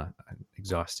haven't done an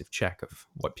exhaustive check of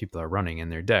what people are running in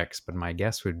their decks, but my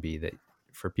guess would be that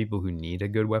for people who need a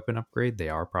good weapon upgrade, they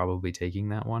are probably taking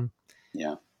that one.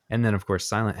 Yeah. And then, of course,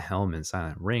 Silent Helm and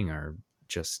Silent Ring are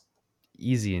just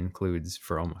easy includes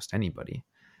for almost anybody.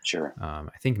 Sure.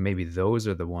 I think maybe those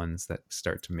are the ones that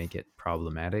start to make it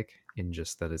problematic, in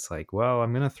just that it's like, well,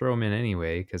 I'm going to throw them in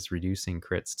anyway because reducing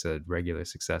crits to regular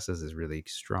successes is really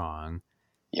strong.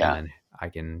 Yeah. And then I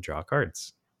can draw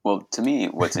cards. Well, to me,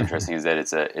 what's interesting is that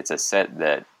it's a set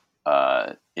that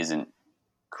isn't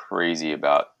crazy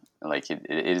about, like, it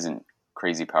isn't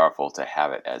crazy powerful to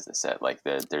have it as the set. Like,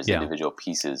 there's individual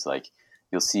pieces. Like,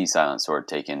 you'll see Silent Sword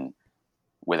taken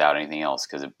without anything else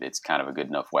because it's kind of a good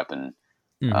enough weapon.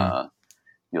 Mm-hmm.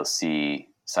 You'll see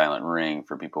Silent Ring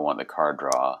for people who want the card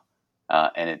draw.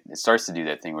 And it starts to do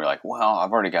that thing where, like, well,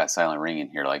 I've already got Silent Ring in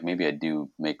here. Like, maybe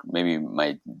maybe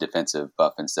my defensive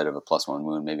buff, instead of a +1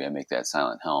 wound, maybe I make that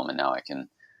Silent Helm, and now I can,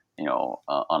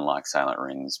 unlock Silent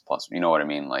Rings plus, you know what I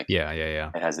mean? Like, yeah.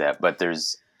 It has that, but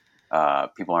there's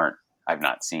I've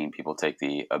not seen people take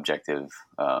the objective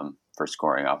for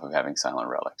scoring off of having Silent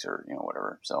Relics or,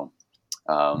 whatever. So,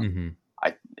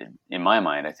 in my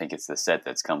mind, I think it's the set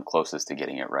that's come closest to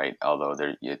getting it right. Although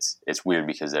it's weird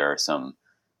because there are some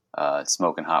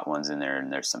smoking hot ones in there,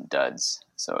 and there's some duds.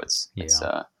 So it's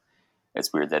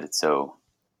weird that it's so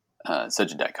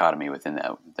such a dichotomy within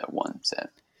that one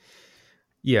set.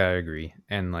 Yeah, I agree.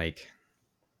 And like,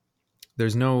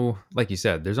 there's no, like you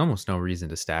said, there's almost no reason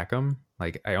to stack them.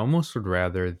 Like, I almost would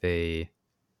rather they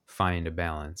find a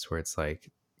balance where it's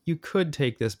like, you could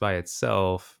take this by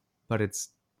itself, but it's,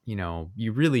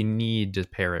 you really need to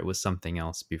pair it with something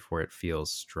else before it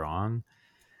feels strong.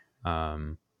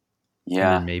 And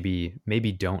Yeah. then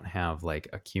maybe don't have like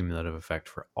a cumulative effect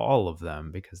for all of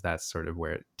them, because that's sort of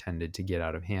where it tended to get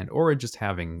out of hand. Or just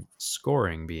having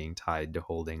scoring being tied to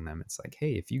holding them. It's like,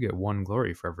 hey, if you get 1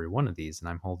 glory for every one of these and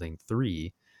I'm holding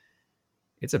 3,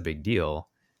 it's a big deal.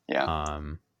 Yeah.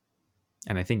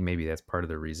 And I think maybe that's part of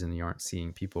the reason you aren't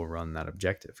seeing people run that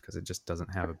objective, because it just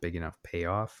doesn't have a big enough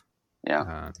payoff.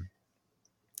 Yeah.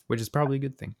 Which is probably a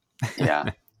good thing.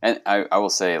 Yeah. And I will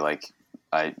say, like,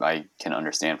 I can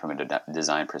understand from a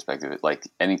design perspective, like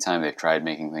anytime they've tried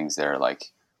making things that are like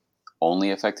only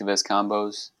effective as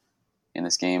combos in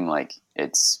this game, like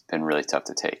it's been really tough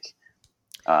to take.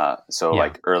 So Yeah.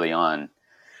 like early on,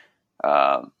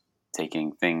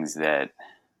 taking things that,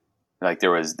 like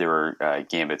there were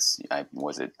gambits.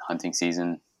 Was it hunting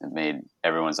season that made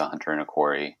everyone's a hunter and a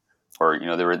quarry, or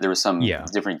there was some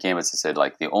different gambits that said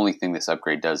like the only thing this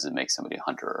upgrade does is make somebody a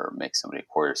hunter or make somebody a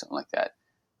quarry or something like that,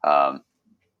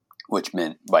 which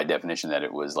meant by definition that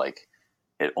it was like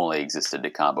it only existed to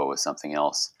combo with something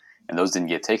else, and those didn't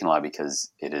get taken a lot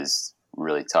because it is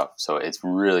really tough. So it's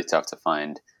really tough to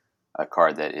find a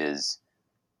card that is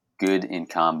good in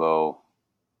combo,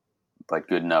 but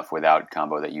good enough without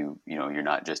combo that you're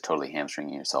not just totally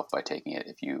hamstringing yourself by taking it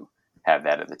if you have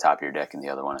that at the top of your deck and the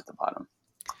other one at the bottom.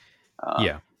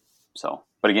 Yeah. So,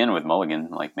 but again, with Mulligan,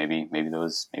 like maybe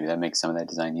that makes some of that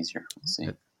design easier. We'll see.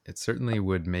 It certainly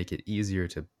would make it easier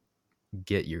to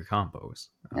get your combos.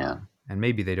 Yeah. And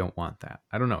maybe they don't want that.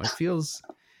 I don't know. It feels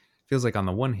like on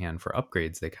the one hand for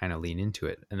upgrades they kind of lean into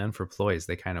it, and then for ploys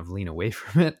they kind of lean away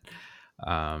from it.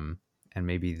 And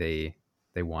maybe they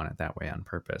want it that way on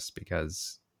purpose,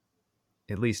 because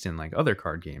at least in like other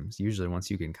card games, usually once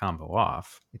you can combo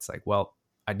off, it's like, well,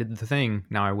 I did the thing,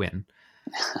 now I win.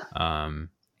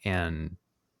 And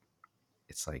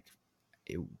it's like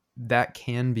that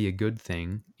can be a good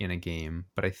thing in a game,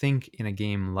 but I think in a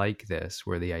game like this,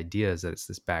 where the idea is that it's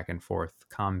this back and forth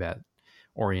combat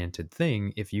oriented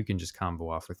thing, if you can just combo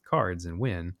off with cards and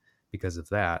win because of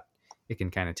that, it can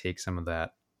kind of take some of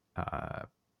that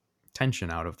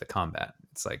tension out of the combat.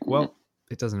 It's like, well,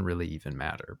 it doesn't really even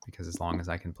matter, because as long as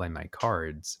I can play my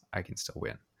cards, I can still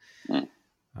win.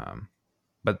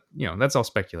 But that's all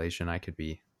speculation. I could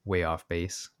be way off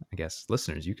base. I guess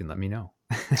listeners, you can let me know.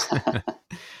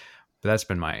 But that's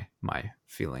been my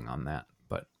feeling on that.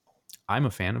 But I'm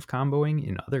a fan of comboing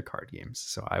in other card games,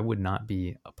 so I would not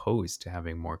be opposed to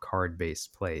having more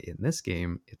card-based play in this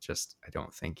game. It just, I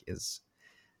don't think, is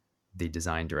the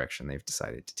design direction they've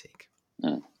decided to take.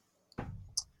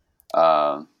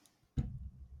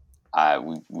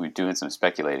 We're doing some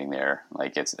speculating there.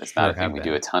 Like it's not a thing we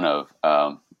do a ton of.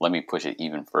 Let me push it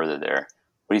even further there.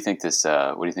 What do you think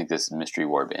this mystery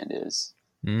warband is?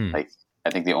 Like, I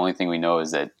think the only thing we know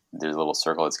is that there's a little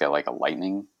circle that's got like a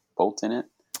lightning bolt in it.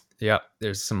 Yeah,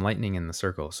 there's some lightning in the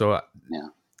circle. So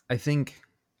I think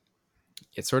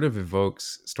it sort of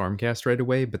evokes Stormcast right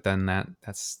away, but then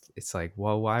it's like,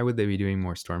 well, why would they be doing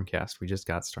more Stormcast? We just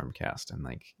got Stormcast, and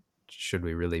like, should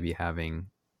we really be having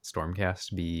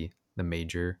Stormcast be the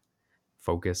major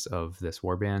focus of this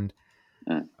warband?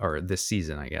 Or this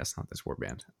season, I guess, not this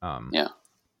warband.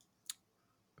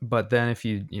 But then if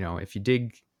you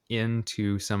dig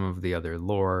into some of the other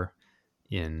lore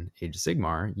in Age of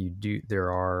Sigmar,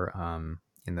 there are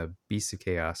in the Beasts of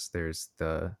Chaos, there's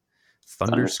the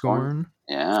Thunderscorn.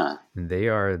 Yeah. And they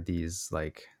are these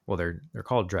like, well, they're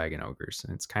called dragon ogres,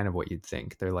 and it's kind of what you'd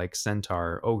think. They're like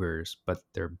centaur ogres, but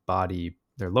their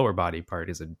lower body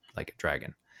part is like a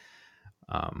dragon,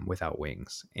 without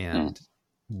wings. And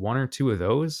one or two of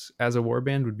those as a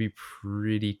warband would be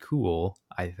pretty cool,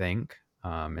 I think.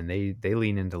 And they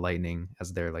lean into lightning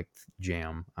as their like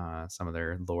jam. Some of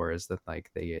their lore is that like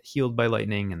they get healed by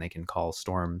lightning and they can call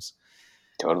storms.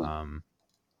 Totally.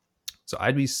 So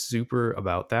I'd be super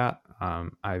about that.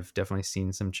 I've definitely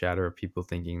seen some chatter of people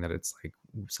thinking that it's like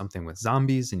something with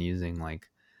zombies and using like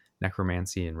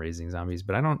necromancy and raising zombies,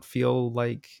 but I don't feel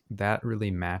like that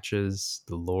really matches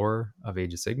the lore of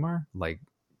Age of Sigmar. Like,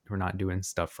 we're not doing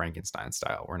stuff Frankenstein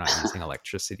style. We're not using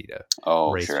electricity to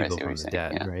raise people from the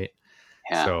dead, right?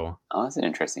 Yeah. So, that's an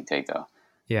interesting take, though.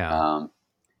 Yeah.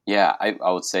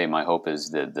 I would say my hope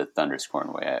is the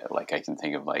Thunderscorn way. I can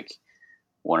think of like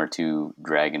one or two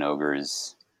dragon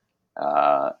ogres,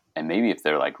 and maybe if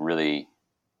they're like really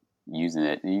using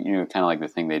it, kind of like the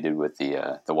thing they did with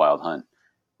the Wild Hunt,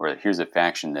 where here's a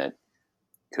faction that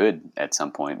could at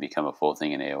some point become a full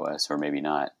thing in AOS, or maybe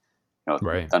not.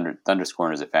 Right.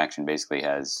 Thunderscorn as a faction basically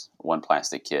has one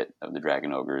plastic kit of the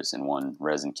dragon ogres and one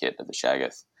resin kit of the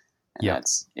Shaggoth, and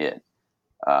that's it.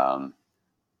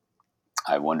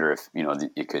 I wonder if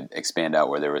it could expand out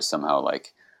where there was somehow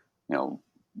like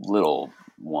little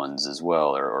ones as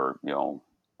well, or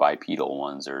bipedal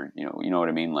ones, or you know what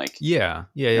I mean, like Yeah,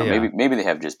 yeah, yeah, yeah. maybe they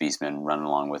have just Beastmen running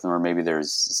along with them, or maybe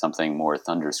there's something more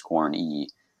Thunderscorn y,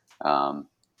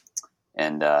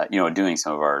 and doing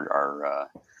some of our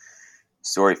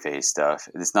story phase stuff.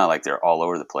 It's not like they're all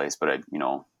over the place, but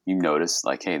you notice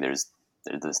like, hey, there's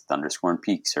the Thunderscorn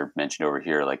peaks are mentioned over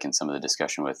here, like in some of the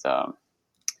discussion with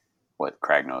what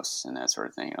Kragnos and that sort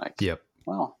of thing. Like, Yep.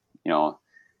 well,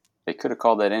 they could have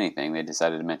called that anything. They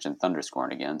decided to mention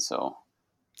Thunderscorn again, so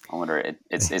I wonder.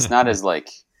 It's not as like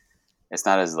it's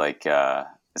not as like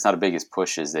it's not a big as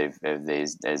push as they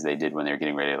did when they were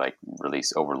getting ready to like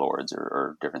release Overlords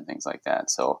or different things like that.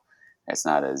 So it's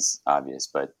not as obvious,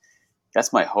 but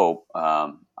that's my hope.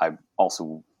 I'd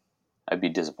be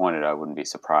disappointed. I wouldn't be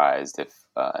surprised if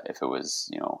it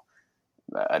was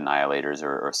Annihilators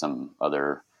or some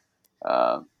other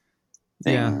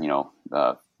thing.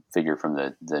 Yeah. Figure from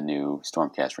the new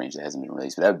Stormcast range that hasn't been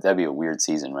released. But that'd be a weird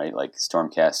season, right? Like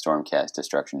Stormcast,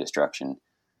 Destruction.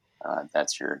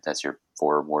 That's your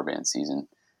 4 warband season.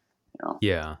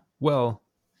 Yeah. Well,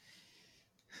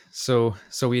 so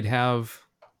we'd have,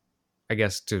 I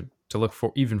guess, to look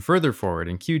for even further forward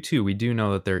in Q2, we do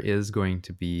know that there is going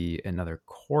to be another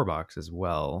core box as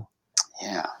well.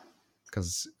 Yeah.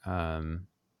 Because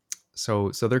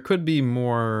so there could be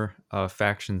more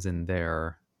factions in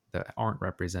there that aren't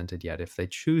represented yet if they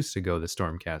choose to go the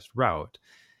Stormcast route.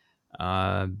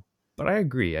 But I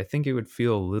agree. I think it would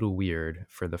feel a little weird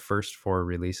for the first 4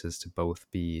 releases to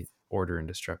both be Order and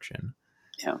Destruction.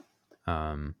 Yeah.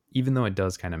 Even though it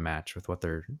does kind of match with what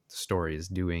their story is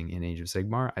doing in Age of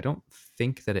Sigmar, I don't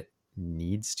think that it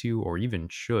needs to or even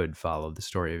should follow the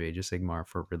story of Age of Sigmar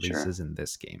for releases in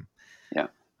this game. Yeah.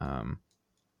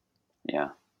 Yeah.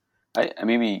 I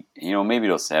maybe it'll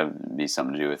be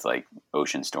something to do with like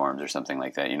ocean storms or something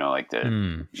like that. Like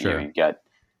Sure.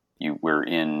 We're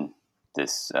in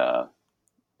this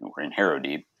we're in Harrow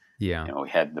Deep. Yeah. We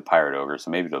had the Pirate Ogre,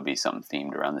 so maybe it'll be something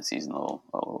themed around the season a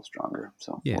little stronger.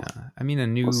 So yeah, I mean, a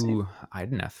new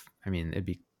Idoneth. I mean, it'd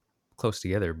be close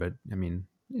together, but I mean,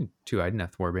 2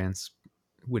 Idoneth warbands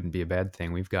wouldn't be a bad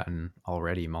thing. We've gotten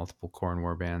already multiple Khorne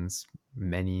warbands,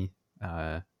 many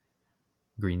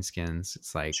greenskins.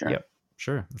 It's like, yep,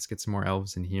 sure, let's get some more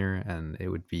elves in here, and it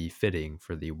would be fitting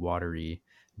for the watery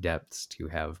depths to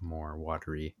have more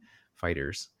watery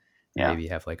fighters. Maybe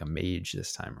have like a mage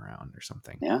this time around or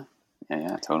something. Yeah,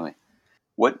 totally.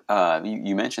 What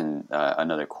you mentioned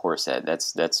another core set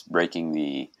that's breaking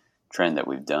the trend that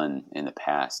we've done in the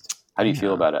past. How do you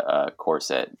feel about a core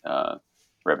set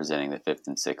representing the 5th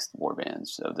and 6th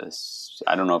warbands of this?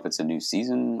 I don't know if it's a new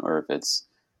season or if it's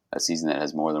a season that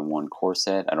has more than one core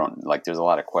set. I don't like. There's a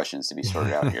lot of questions to be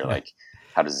sorted out here. Like,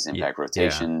 how does this impact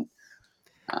rotation?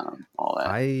 All that.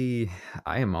 I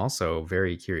am also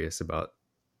very curious about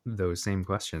those same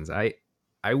questions. I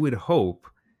would hope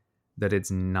that it's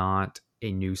not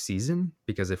a new season,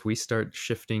 because if we start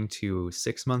shifting to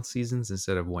 6-month seasons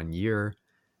instead of 1 year,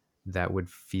 that would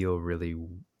feel really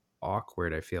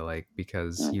awkward, I feel like,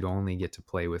 because you'd only get to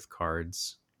play with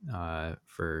cards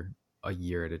for a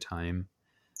year at a time.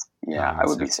 Yeah, I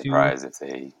would be surprised if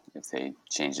they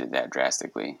changed it that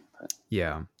drastically. But.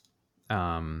 Yeah.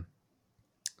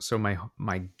 So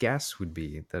my guess would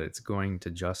be that it's going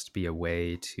to just be a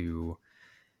way to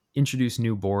introduce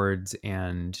new boards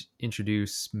and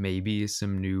introduce maybe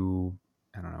some new,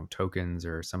 I don't know, tokens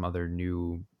or some other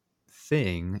new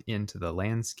thing into the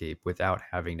landscape without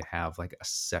having to have like a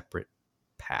separate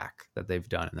pack that they've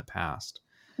done in the past.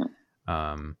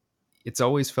 It's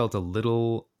always felt a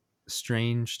little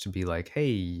strange to be like,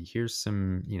 hey, here's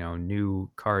some, new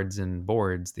cards and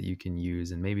boards that you can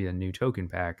use and maybe a new token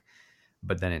pack,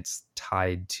 but then it's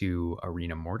tied to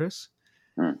Arena Mortis.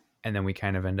 And then we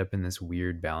kind of end up in this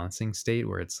weird balancing state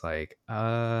where it's like,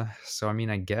 so I mean,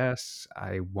 I guess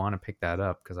I want to pick that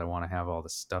up because I want to have all the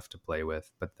stuff to play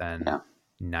with, but then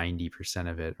 90%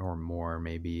 of it or more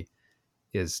maybe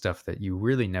is stuff that you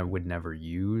really would never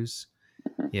use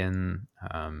in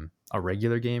a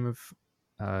regular game of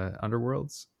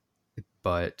Underworlds.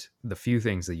 But the few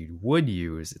things that you would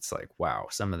use, it's like, wow,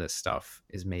 some of this stuff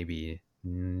is maybe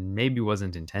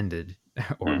wasn't intended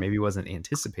or maybe wasn't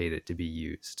anticipated to be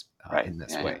used in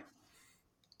this way. Yeah.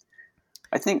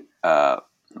 I think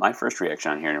my first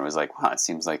reaction on hearing it was like, wow, it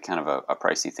seems like kind of a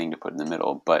pricey thing to put in the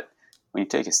middle. But when you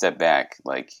take a step back,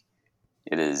 like,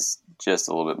 it is just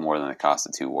a little bit more than the cost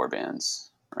of 2 warbands,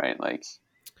 right? Like,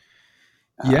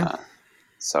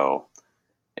 so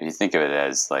if you think of it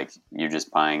as like you're just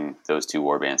buying those 2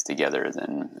 warbands together,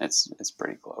 then it's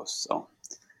pretty close. So,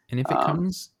 and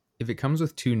if if it comes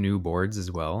with 2 new boards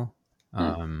as well,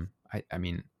 Mm, I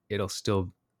mean, it'll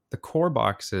still, the core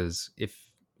boxes, if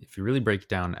you really break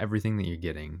down everything that you're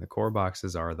getting, the core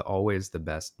boxes are always the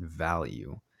best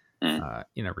value mm,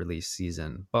 in a release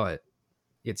season. But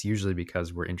it's usually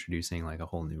because we're introducing like a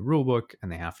whole new rule book,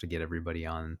 and they have to get everybody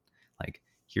on, like,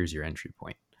 here's your entry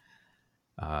point.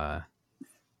 Uh,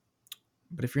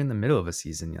 but if you're in the middle of a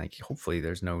season, like, hopefully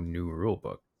there's no new rule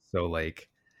book. So like,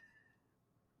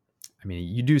 I mean,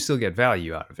 you do still get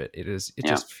value out of it. It yeah.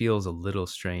 just feels a little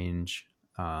strange.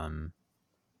 I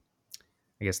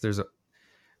guess there's a,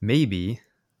 maybe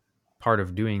part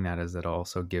of doing that is that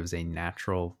also gives a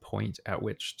natural point at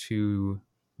which to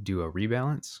do a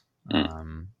rebalance.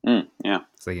 Mm, yeah.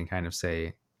 So they can kind of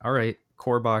say, all right,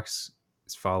 core box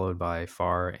is followed by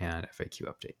FAR and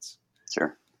FAQ updates.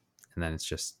 Sure. And then it's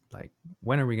just like,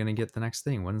 when are we going to get the next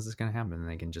thing? When is this going to happen? And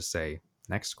they can just say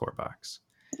next core box.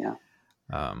 Yeah.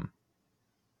 Um,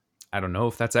 I don't know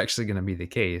if that's actually going to be the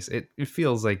case. It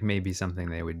feels like maybe something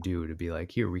they would do to be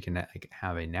like, here, we can like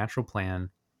have a natural plan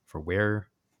for where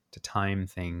to time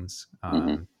things.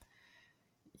 Hmm.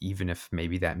 Even if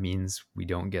maybe that means we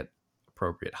don't get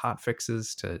appropriate hot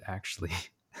fixes to actually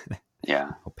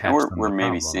Yeah. And patch some of we're the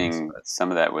maybe problems. seeing But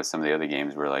some of that with some of the other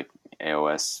games where like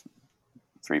AOS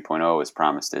 3.0 was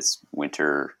promised its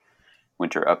winter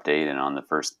update, and on the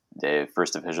first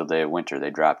official day of winter, they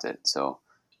dropped it. So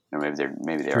maybe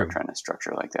they are true. trying to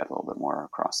structure like that a little bit more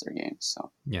across their games.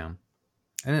 So Yeah.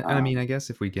 And I mean, I guess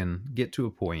if we can get to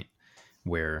a point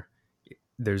where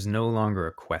there's no longer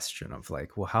a question of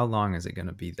like, well, how long is it going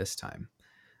to be this time?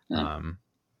 mm,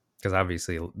 Because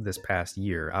obviously this past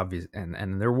year,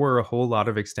 and there were a whole lot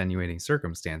of extenuating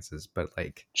circumstances, but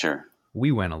like, sure,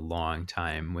 we went a long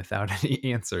time without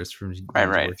any answers from Games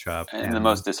right. Workshop. And the And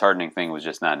most disheartening thing was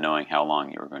just not knowing how long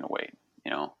you were going to wait.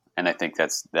 And I think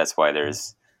that's why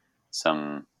there's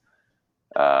some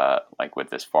like with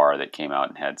this FAR that came out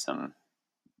and had some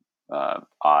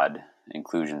odd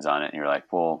inclusions on it, and you're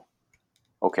like, well,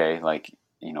 okay, like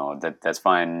that's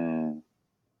fine,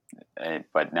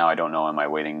 but now I don't know. Am I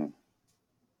waiting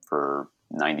for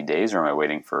 90 days, or am I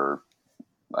waiting for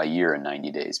a year and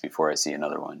 90 days before I see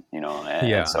another one? And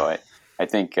yeah, so I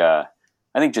think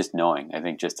just knowing, I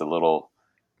think just a little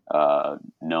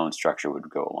known structure would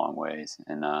go a long ways,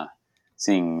 and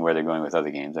seeing where they're going with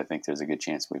other games, I think there's a good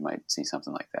chance we might see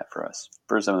something like that for us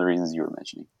for some of the reasons you were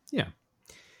mentioning. yeah.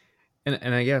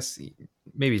 And I guess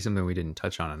maybe something we didn't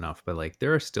touch on enough, but like,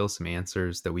 there are still some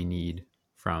answers that we need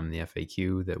from the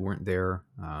FAQ that weren't there.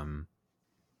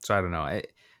 So I don't know.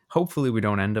 Hopefully we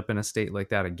don't end up in a state like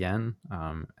that again.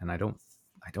 And I don't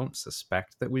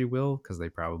suspect that we will, because they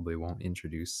probably won't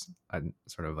introduce a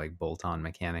sort of like bolt-on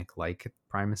mechanic like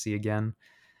primacy again.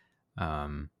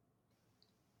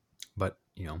 But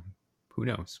who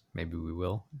knows? Maybe we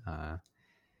will.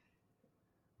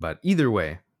 But either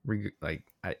way,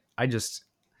 like,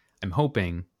 I'm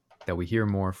hoping that we hear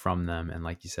more from them, and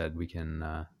like you said, we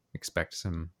can expect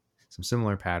some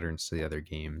similar patterns to the other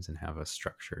games and have a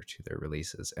structure to their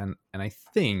releases. And I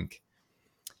think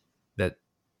that,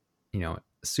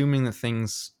 assuming that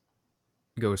things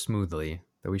go smoothly,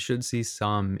 that we should see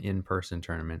some in-person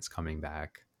tournaments coming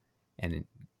back. And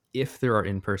if there are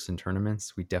in-person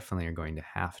tournaments, we definitely are going to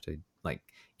have to, like,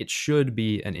 it should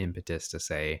be an impetus to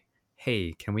say,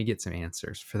 hey, can we get some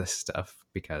answers for this stuff? Mm-hmm.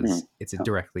 Because it's Yeah,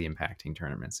 directly impacting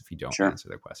tournaments if you don't sure, answer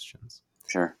their questions.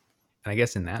 sure. And I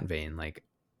guess in that vein, like,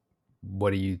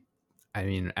 what do you, I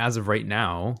mean, as of right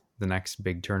now, the next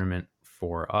big tournament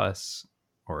for us,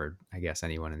 or I guess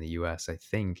anyone in the US, I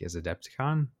think, is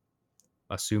Adepticon.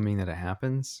 Assuming that it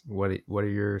happens, what are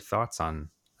your thoughts on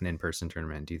an in-person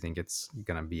tournament? Do you think it's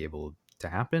gonna be able to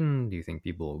happen? Do you think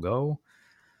people will go?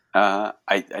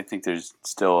 I think there's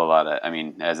still a lot of. I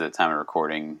mean, as of the time of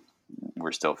recording,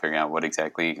 we're still figuring out what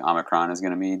exactly Omicron is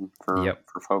going to mean for Yep.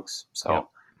 folks. Yep. So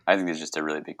I think there's just a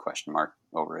really big question mark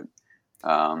over it.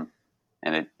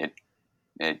 And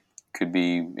it could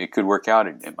be, it could work out.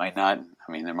 It might not.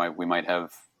 I mean, we might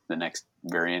have the next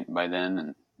variant by then,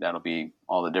 and that'll be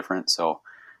all the different. So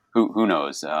who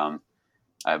knows?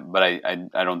 But I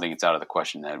don't think it's out of the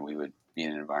question that we would be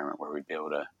in an environment where we'd be able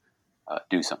to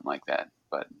do something like that.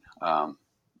 But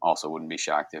also wouldn't be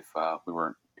shocked if we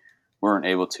weren't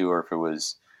able to, or if it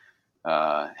was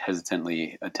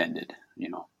hesitantly attended.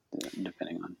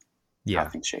 Depending on how Yeah.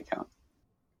 things shake out.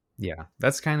 Yeah.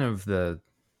 That's kind of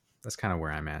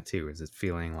where I'm at too. Is it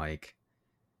feeling like,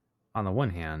 on the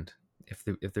one hand, if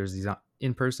there's these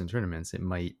in-person tournaments, it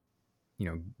might,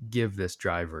 give this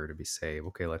driver to be say,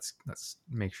 okay, let's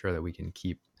make sure that we can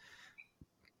keep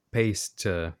pace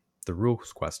to the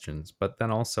rules questions. But then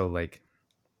also, like,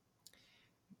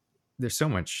 there's so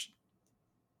much.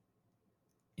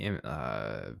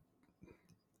 It's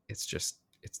just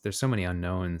there's so many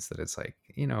unknowns that it's like,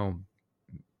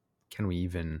 can we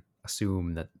even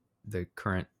assume that the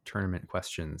current tournament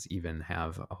questions even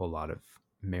have a whole lot of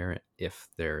merit if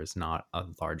there's not a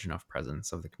large enough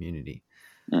presence of the community?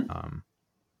 Mm.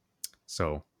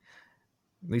 So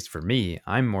at least for me,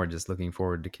 I'm more just looking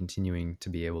forward to continuing to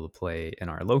be able to play in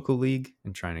our local league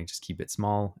and trying to just keep it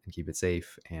small and keep it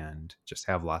safe and just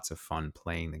have lots of fun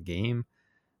playing the game.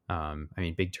 I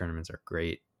mean, big tournaments are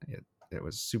great. It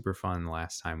was super fun the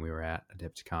last time we were at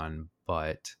Adepticon,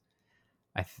 but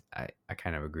I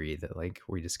kind of agree that like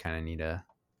we just kind of need to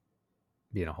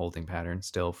be in a holding pattern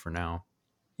still for now.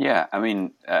 Yeah, I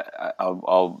mean,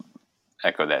 I'll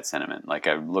echo that sentiment. Like,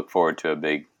 I look forward to a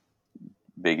big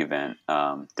event.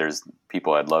 There's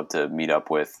people I'd love to meet up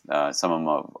with. Some of them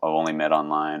I've only met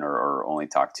online or only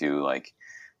talked to like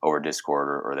over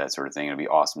Discord or that sort of thing. It'd be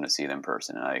awesome to see them in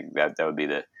person. And that would be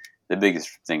the biggest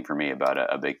thing for me about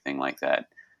a big thing like that.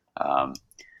 I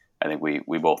think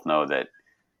we both know that,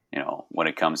 when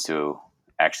it comes to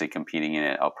actually competing in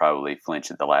it, I'll probably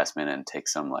flinch at the last minute and take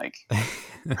some like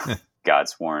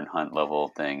Godsworn Hunt level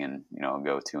thing and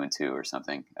go 2-2 or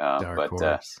something. Dark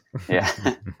horse. Yeah,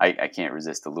 I can't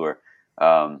resist the lure.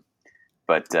 But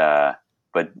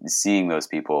seeing those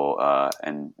people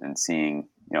and seeing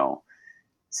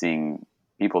seeing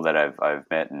people that I've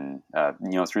met and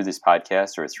through this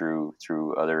podcast or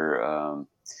through other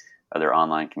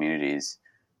online communities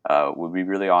would be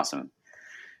really awesome.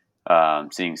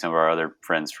 Seeing some of our other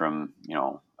friends from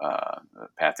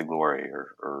Path to Glory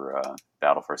or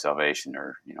Battle for Salvation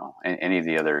or any of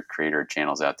the other creator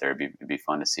channels out there, it'd be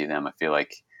fun to see them. I feel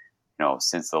like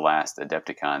since the last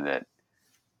Adepticon that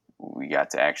we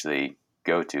got to actually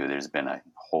go to, there's been a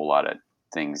whole lot of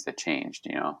things that changed.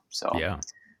 So yeah,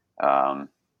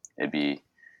 it'd be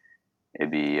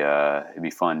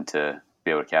fun to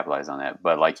be able to capitalize on that.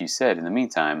 But like you said, in the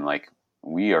meantime, like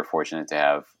we are fortunate to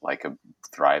have like a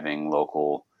thriving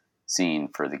local scene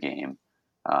for the game.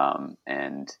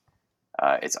 And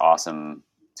it's awesome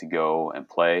to go and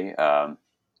play.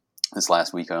 This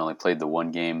last week, I only played the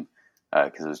one game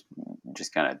because I was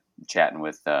just kind of chatting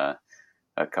with a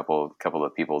couple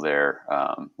of people there.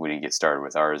 We didn't get started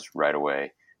with ours right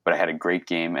away, but I had a great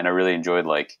game, and I really enjoyed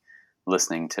like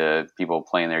listening to people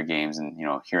playing their games and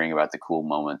hearing about the cool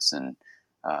moments and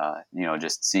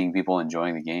just seeing people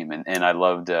enjoying the game. And I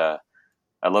loved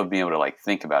being able to like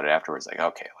think about it afterwards. Like,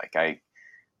 okay, like I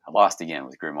lost again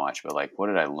with Grimwatch, but like, what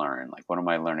did I learn? Like, what am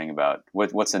I learning about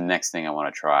what's the next thing I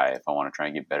want to try if I want to try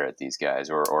and get better at these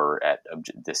guys or at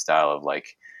this style of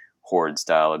like horde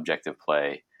style objective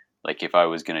play. Like if I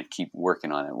was going to keep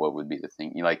working on it, what would be the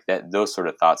thing? Like that, those sort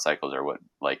of thought cycles are what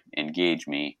like engage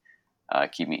me,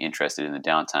 keep me interested in the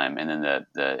downtime, and then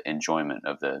the enjoyment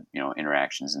of the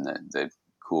interactions and the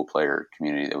cool player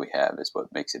community that we have is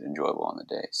what makes it enjoyable on the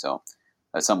day. So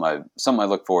that's something I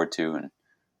look forward to, and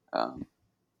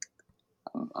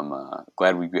I'm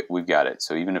glad we've got it.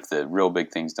 So even if the real big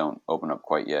things don't open up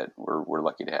quite yet, we're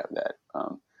lucky to have that.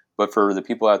 But for the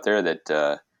people out there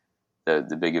that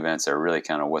the big events are really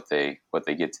kind of what they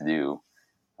get to do,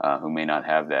 who may not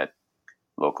have that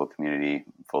local community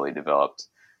fully developed.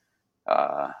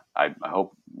 I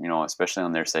hope especially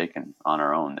on their sake and on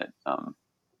our own, that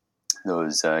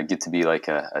those get to be like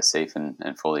a safe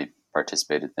and fully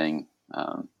participated thing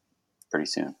pretty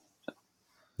soon. So.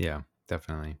 Yeah,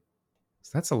 definitely.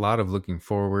 So that's a lot of looking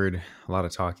forward, a lot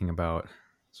of talking about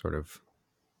sort of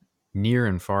near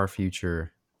and far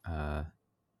future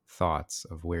thoughts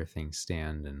of where things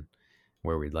stand and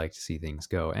where we'd like to see things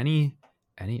go. Any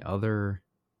other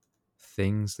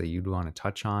things that you'd want to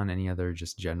touch on? Any other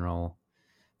just general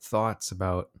thoughts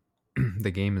about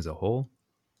the game as a whole?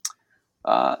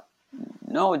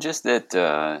 No, just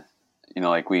that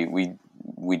like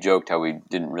we joked how we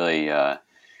didn't really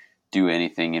do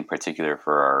anything in particular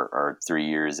for our 3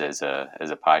 years as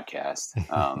a podcast,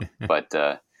 but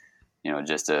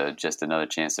just another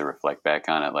chance to reflect back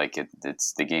on it. Like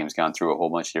it's the game's gone through a whole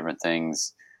bunch of different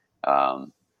things.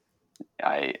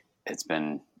 It's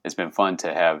been fun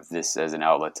to have this as an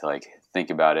outlet to like think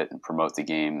about it and promote the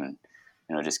game, and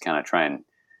just kind of try and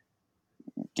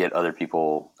get other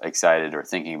people excited or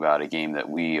thinking about a game that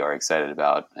we are excited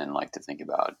about and like to think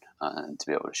about, and to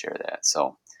be able to share that.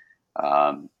 So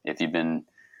if you've been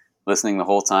listening the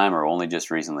whole time or only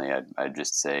just recently, I'd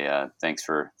just say thanks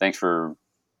for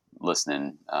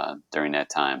listening during that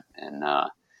time, and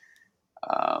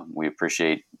we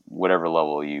appreciate whatever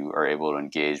level you are able to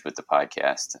engage with the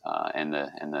podcast and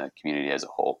the community as a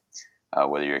whole,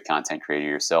 whether you're a content creator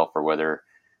yourself or whether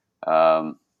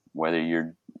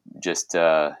you're just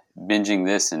binging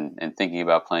this and thinking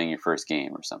about playing your first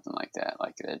game or something like that.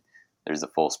 Like there's a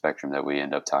full spectrum that we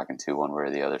end up talking to one way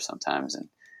or the other sometimes, and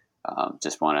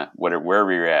just want to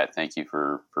wherever you're at, thank you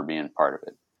for being part of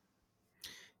it.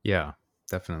 Yeah,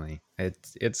 definitely.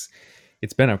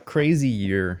 It's been a crazy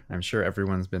year. I'm sure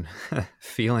everyone's been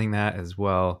feeling that as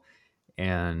well,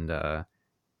 and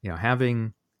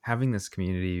having this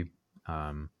community.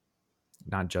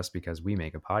 Not just because we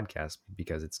make a podcast, but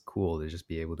because it's cool to just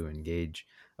be able to engage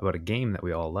about a game that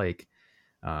we all like,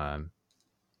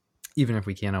 even if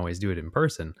we can't always do it in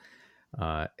person,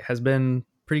 has been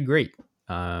pretty great.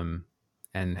 And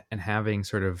having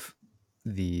sort of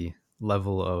the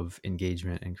level of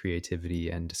engagement and creativity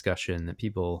and discussion that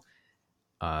people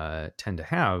tend to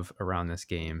have around this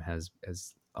game has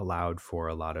allowed for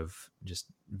a lot of just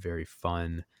very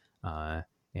fun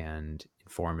and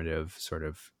informative sort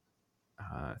of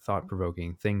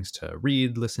thought-provoking things to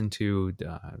read, listen to,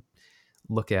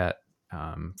 look at,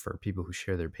 for people who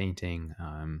share their painting,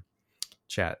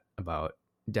 chat about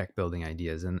deck building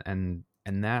ideas, and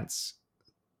that's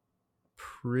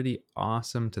pretty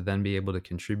awesome to then be able to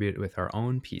contribute with our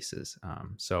own pieces.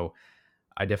 So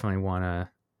I definitely want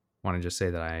to just say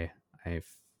that I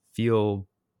feel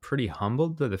pretty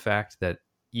humbled by the fact that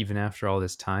even after all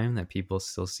this time, that people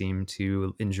still seem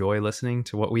to enjoy listening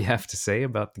to what we have to say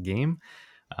about the game,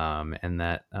 and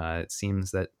that it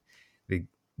seems that the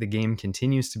game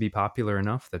continues to be popular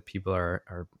enough that people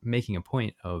are making a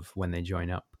point of, when they join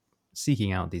up,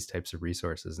 seeking out these types of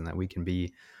resources, and that we can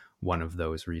be one of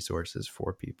those resources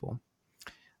for people.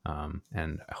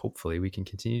 And hopefully we can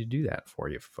continue to do that for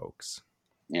you folks.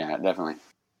 Yeah, definitely.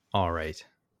 All right.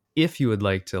 If you would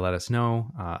like to let us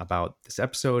know about this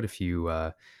episode, if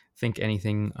you think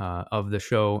anything of the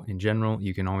show in general,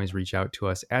 you can always reach out to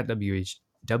us at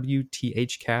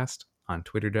WTHcast on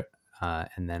Twitter,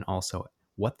 and then also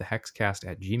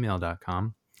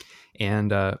whatthehexcast@gmail.com.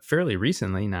 And fairly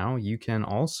recently now, you can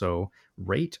also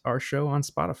rate our show on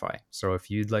Spotify. So if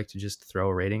you'd like to just throw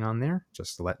a rating on there,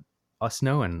 just let us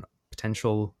know, and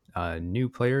potential new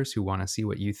players who want to see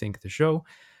what you think of the show,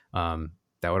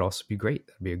 that would also be great.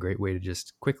 That'd be a great way to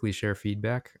just quickly share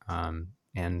feedback, and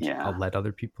I'll let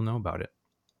other people know about it.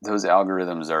 Those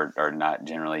algorithms are not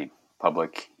generally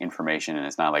public information, and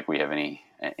it's not like we have any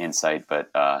insight,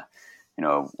 but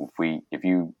if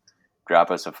you drop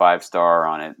us a 5-star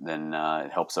on it, then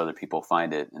it helps other people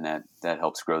find it, and that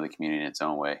helps grow the community in its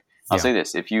own way. I'll say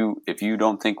this: if you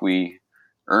don't think we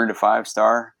earned a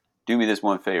 5-star, do me this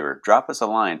one favor: drop us a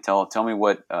line. Tell me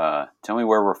where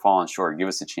we're falling short. Give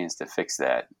us a chance to fix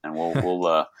that, and we'll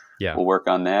we'll work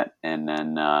on that. And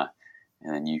then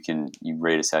you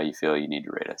rate us how you feel you need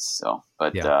to rate us. So,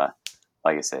 but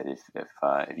like I said,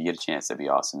 if you get a chance, that'd be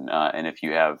awesome. And if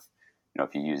you have,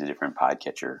 if you use a different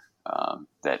podcatcher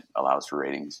that allows for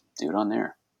ratings, do it on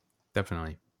there.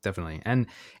 Definitely. And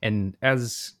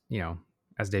as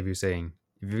as Dave was saying,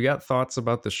 if you've got thoughts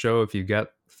about the show, if you've got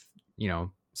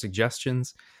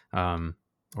suggestions,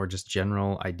 or just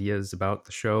general ideas about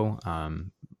the show,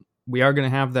 we are going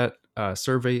to have that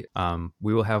survey.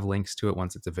 We will have links to it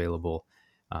once it's available.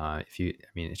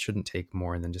 It shouldn't take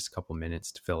more than just a couple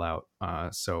minutes to fill out.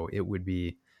 So it would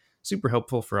be super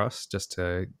helpful for us just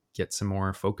to get some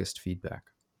more focused feedback.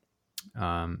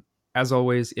 As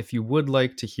always, if you would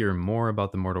like to hear more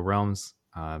about the Mortal Realms,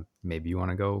 maybe you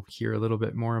want to go hear a little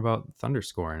bit more about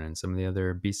Thunderscorn and some of the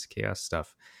other Beasts of Chaos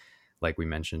stuff, like we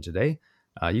mentioned today,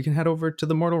 you can head over to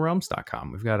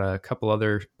themortalrealms.com. We've got a couple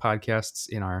other podcasts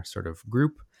in our sort of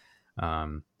group.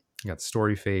 You got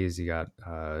Story Phase, you got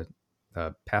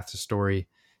Path to Story,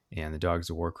 and the Dogs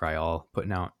of Warcry, all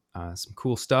putting out some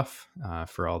cool stuff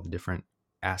for all the different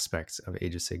aspects of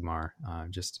Age of Sigmar.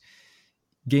 Just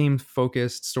game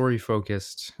focused, story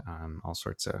focused, all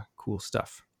sorts of cool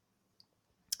stuff.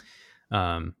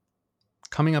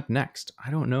 Coming up next, I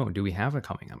don't know. Do we have a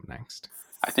coming up next?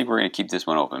 I think we're going to keep this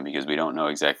one open because we don't know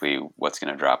exactly what's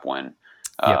going to drop when.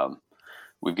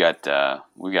 We've got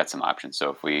some options. So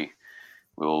if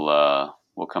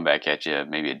we'll come back at you,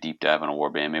 maybe a deep dive on a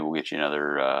warband. Maybe we'll get you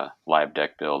another live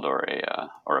deck build or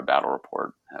a battle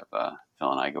report. Have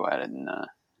Phil and I go at it and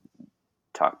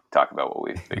talk about what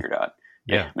we've figured out.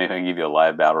 Yeah, maybe I can give you a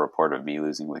live battle report of me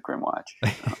losing with Grimwatch.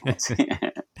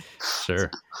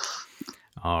 Sure.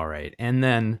 All right, and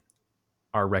then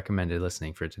our recommended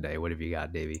listening for today. What have you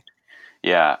got, Davey?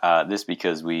 Yeah, this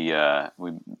because we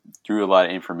threw a lot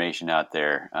of information out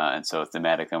there, and so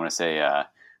thematic. I'm going to say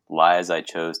 "Lies I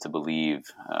Chose to Believe,"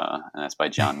 and that's by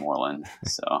John Moreland.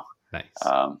 So nice,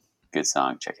 good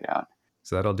song. Check it out.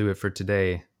 So that'll do it for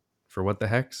today. For What the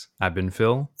Hex, I've been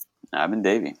Phil. I've been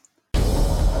Davey.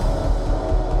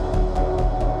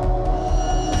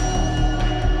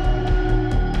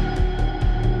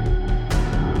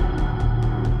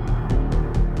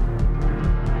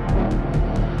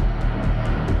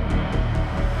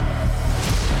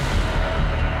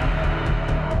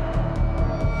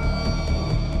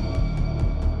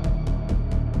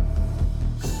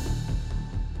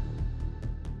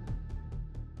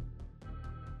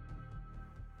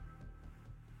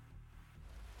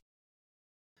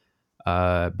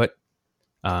 But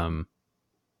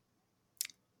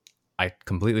I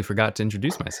completely forgot to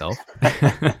introduce myself.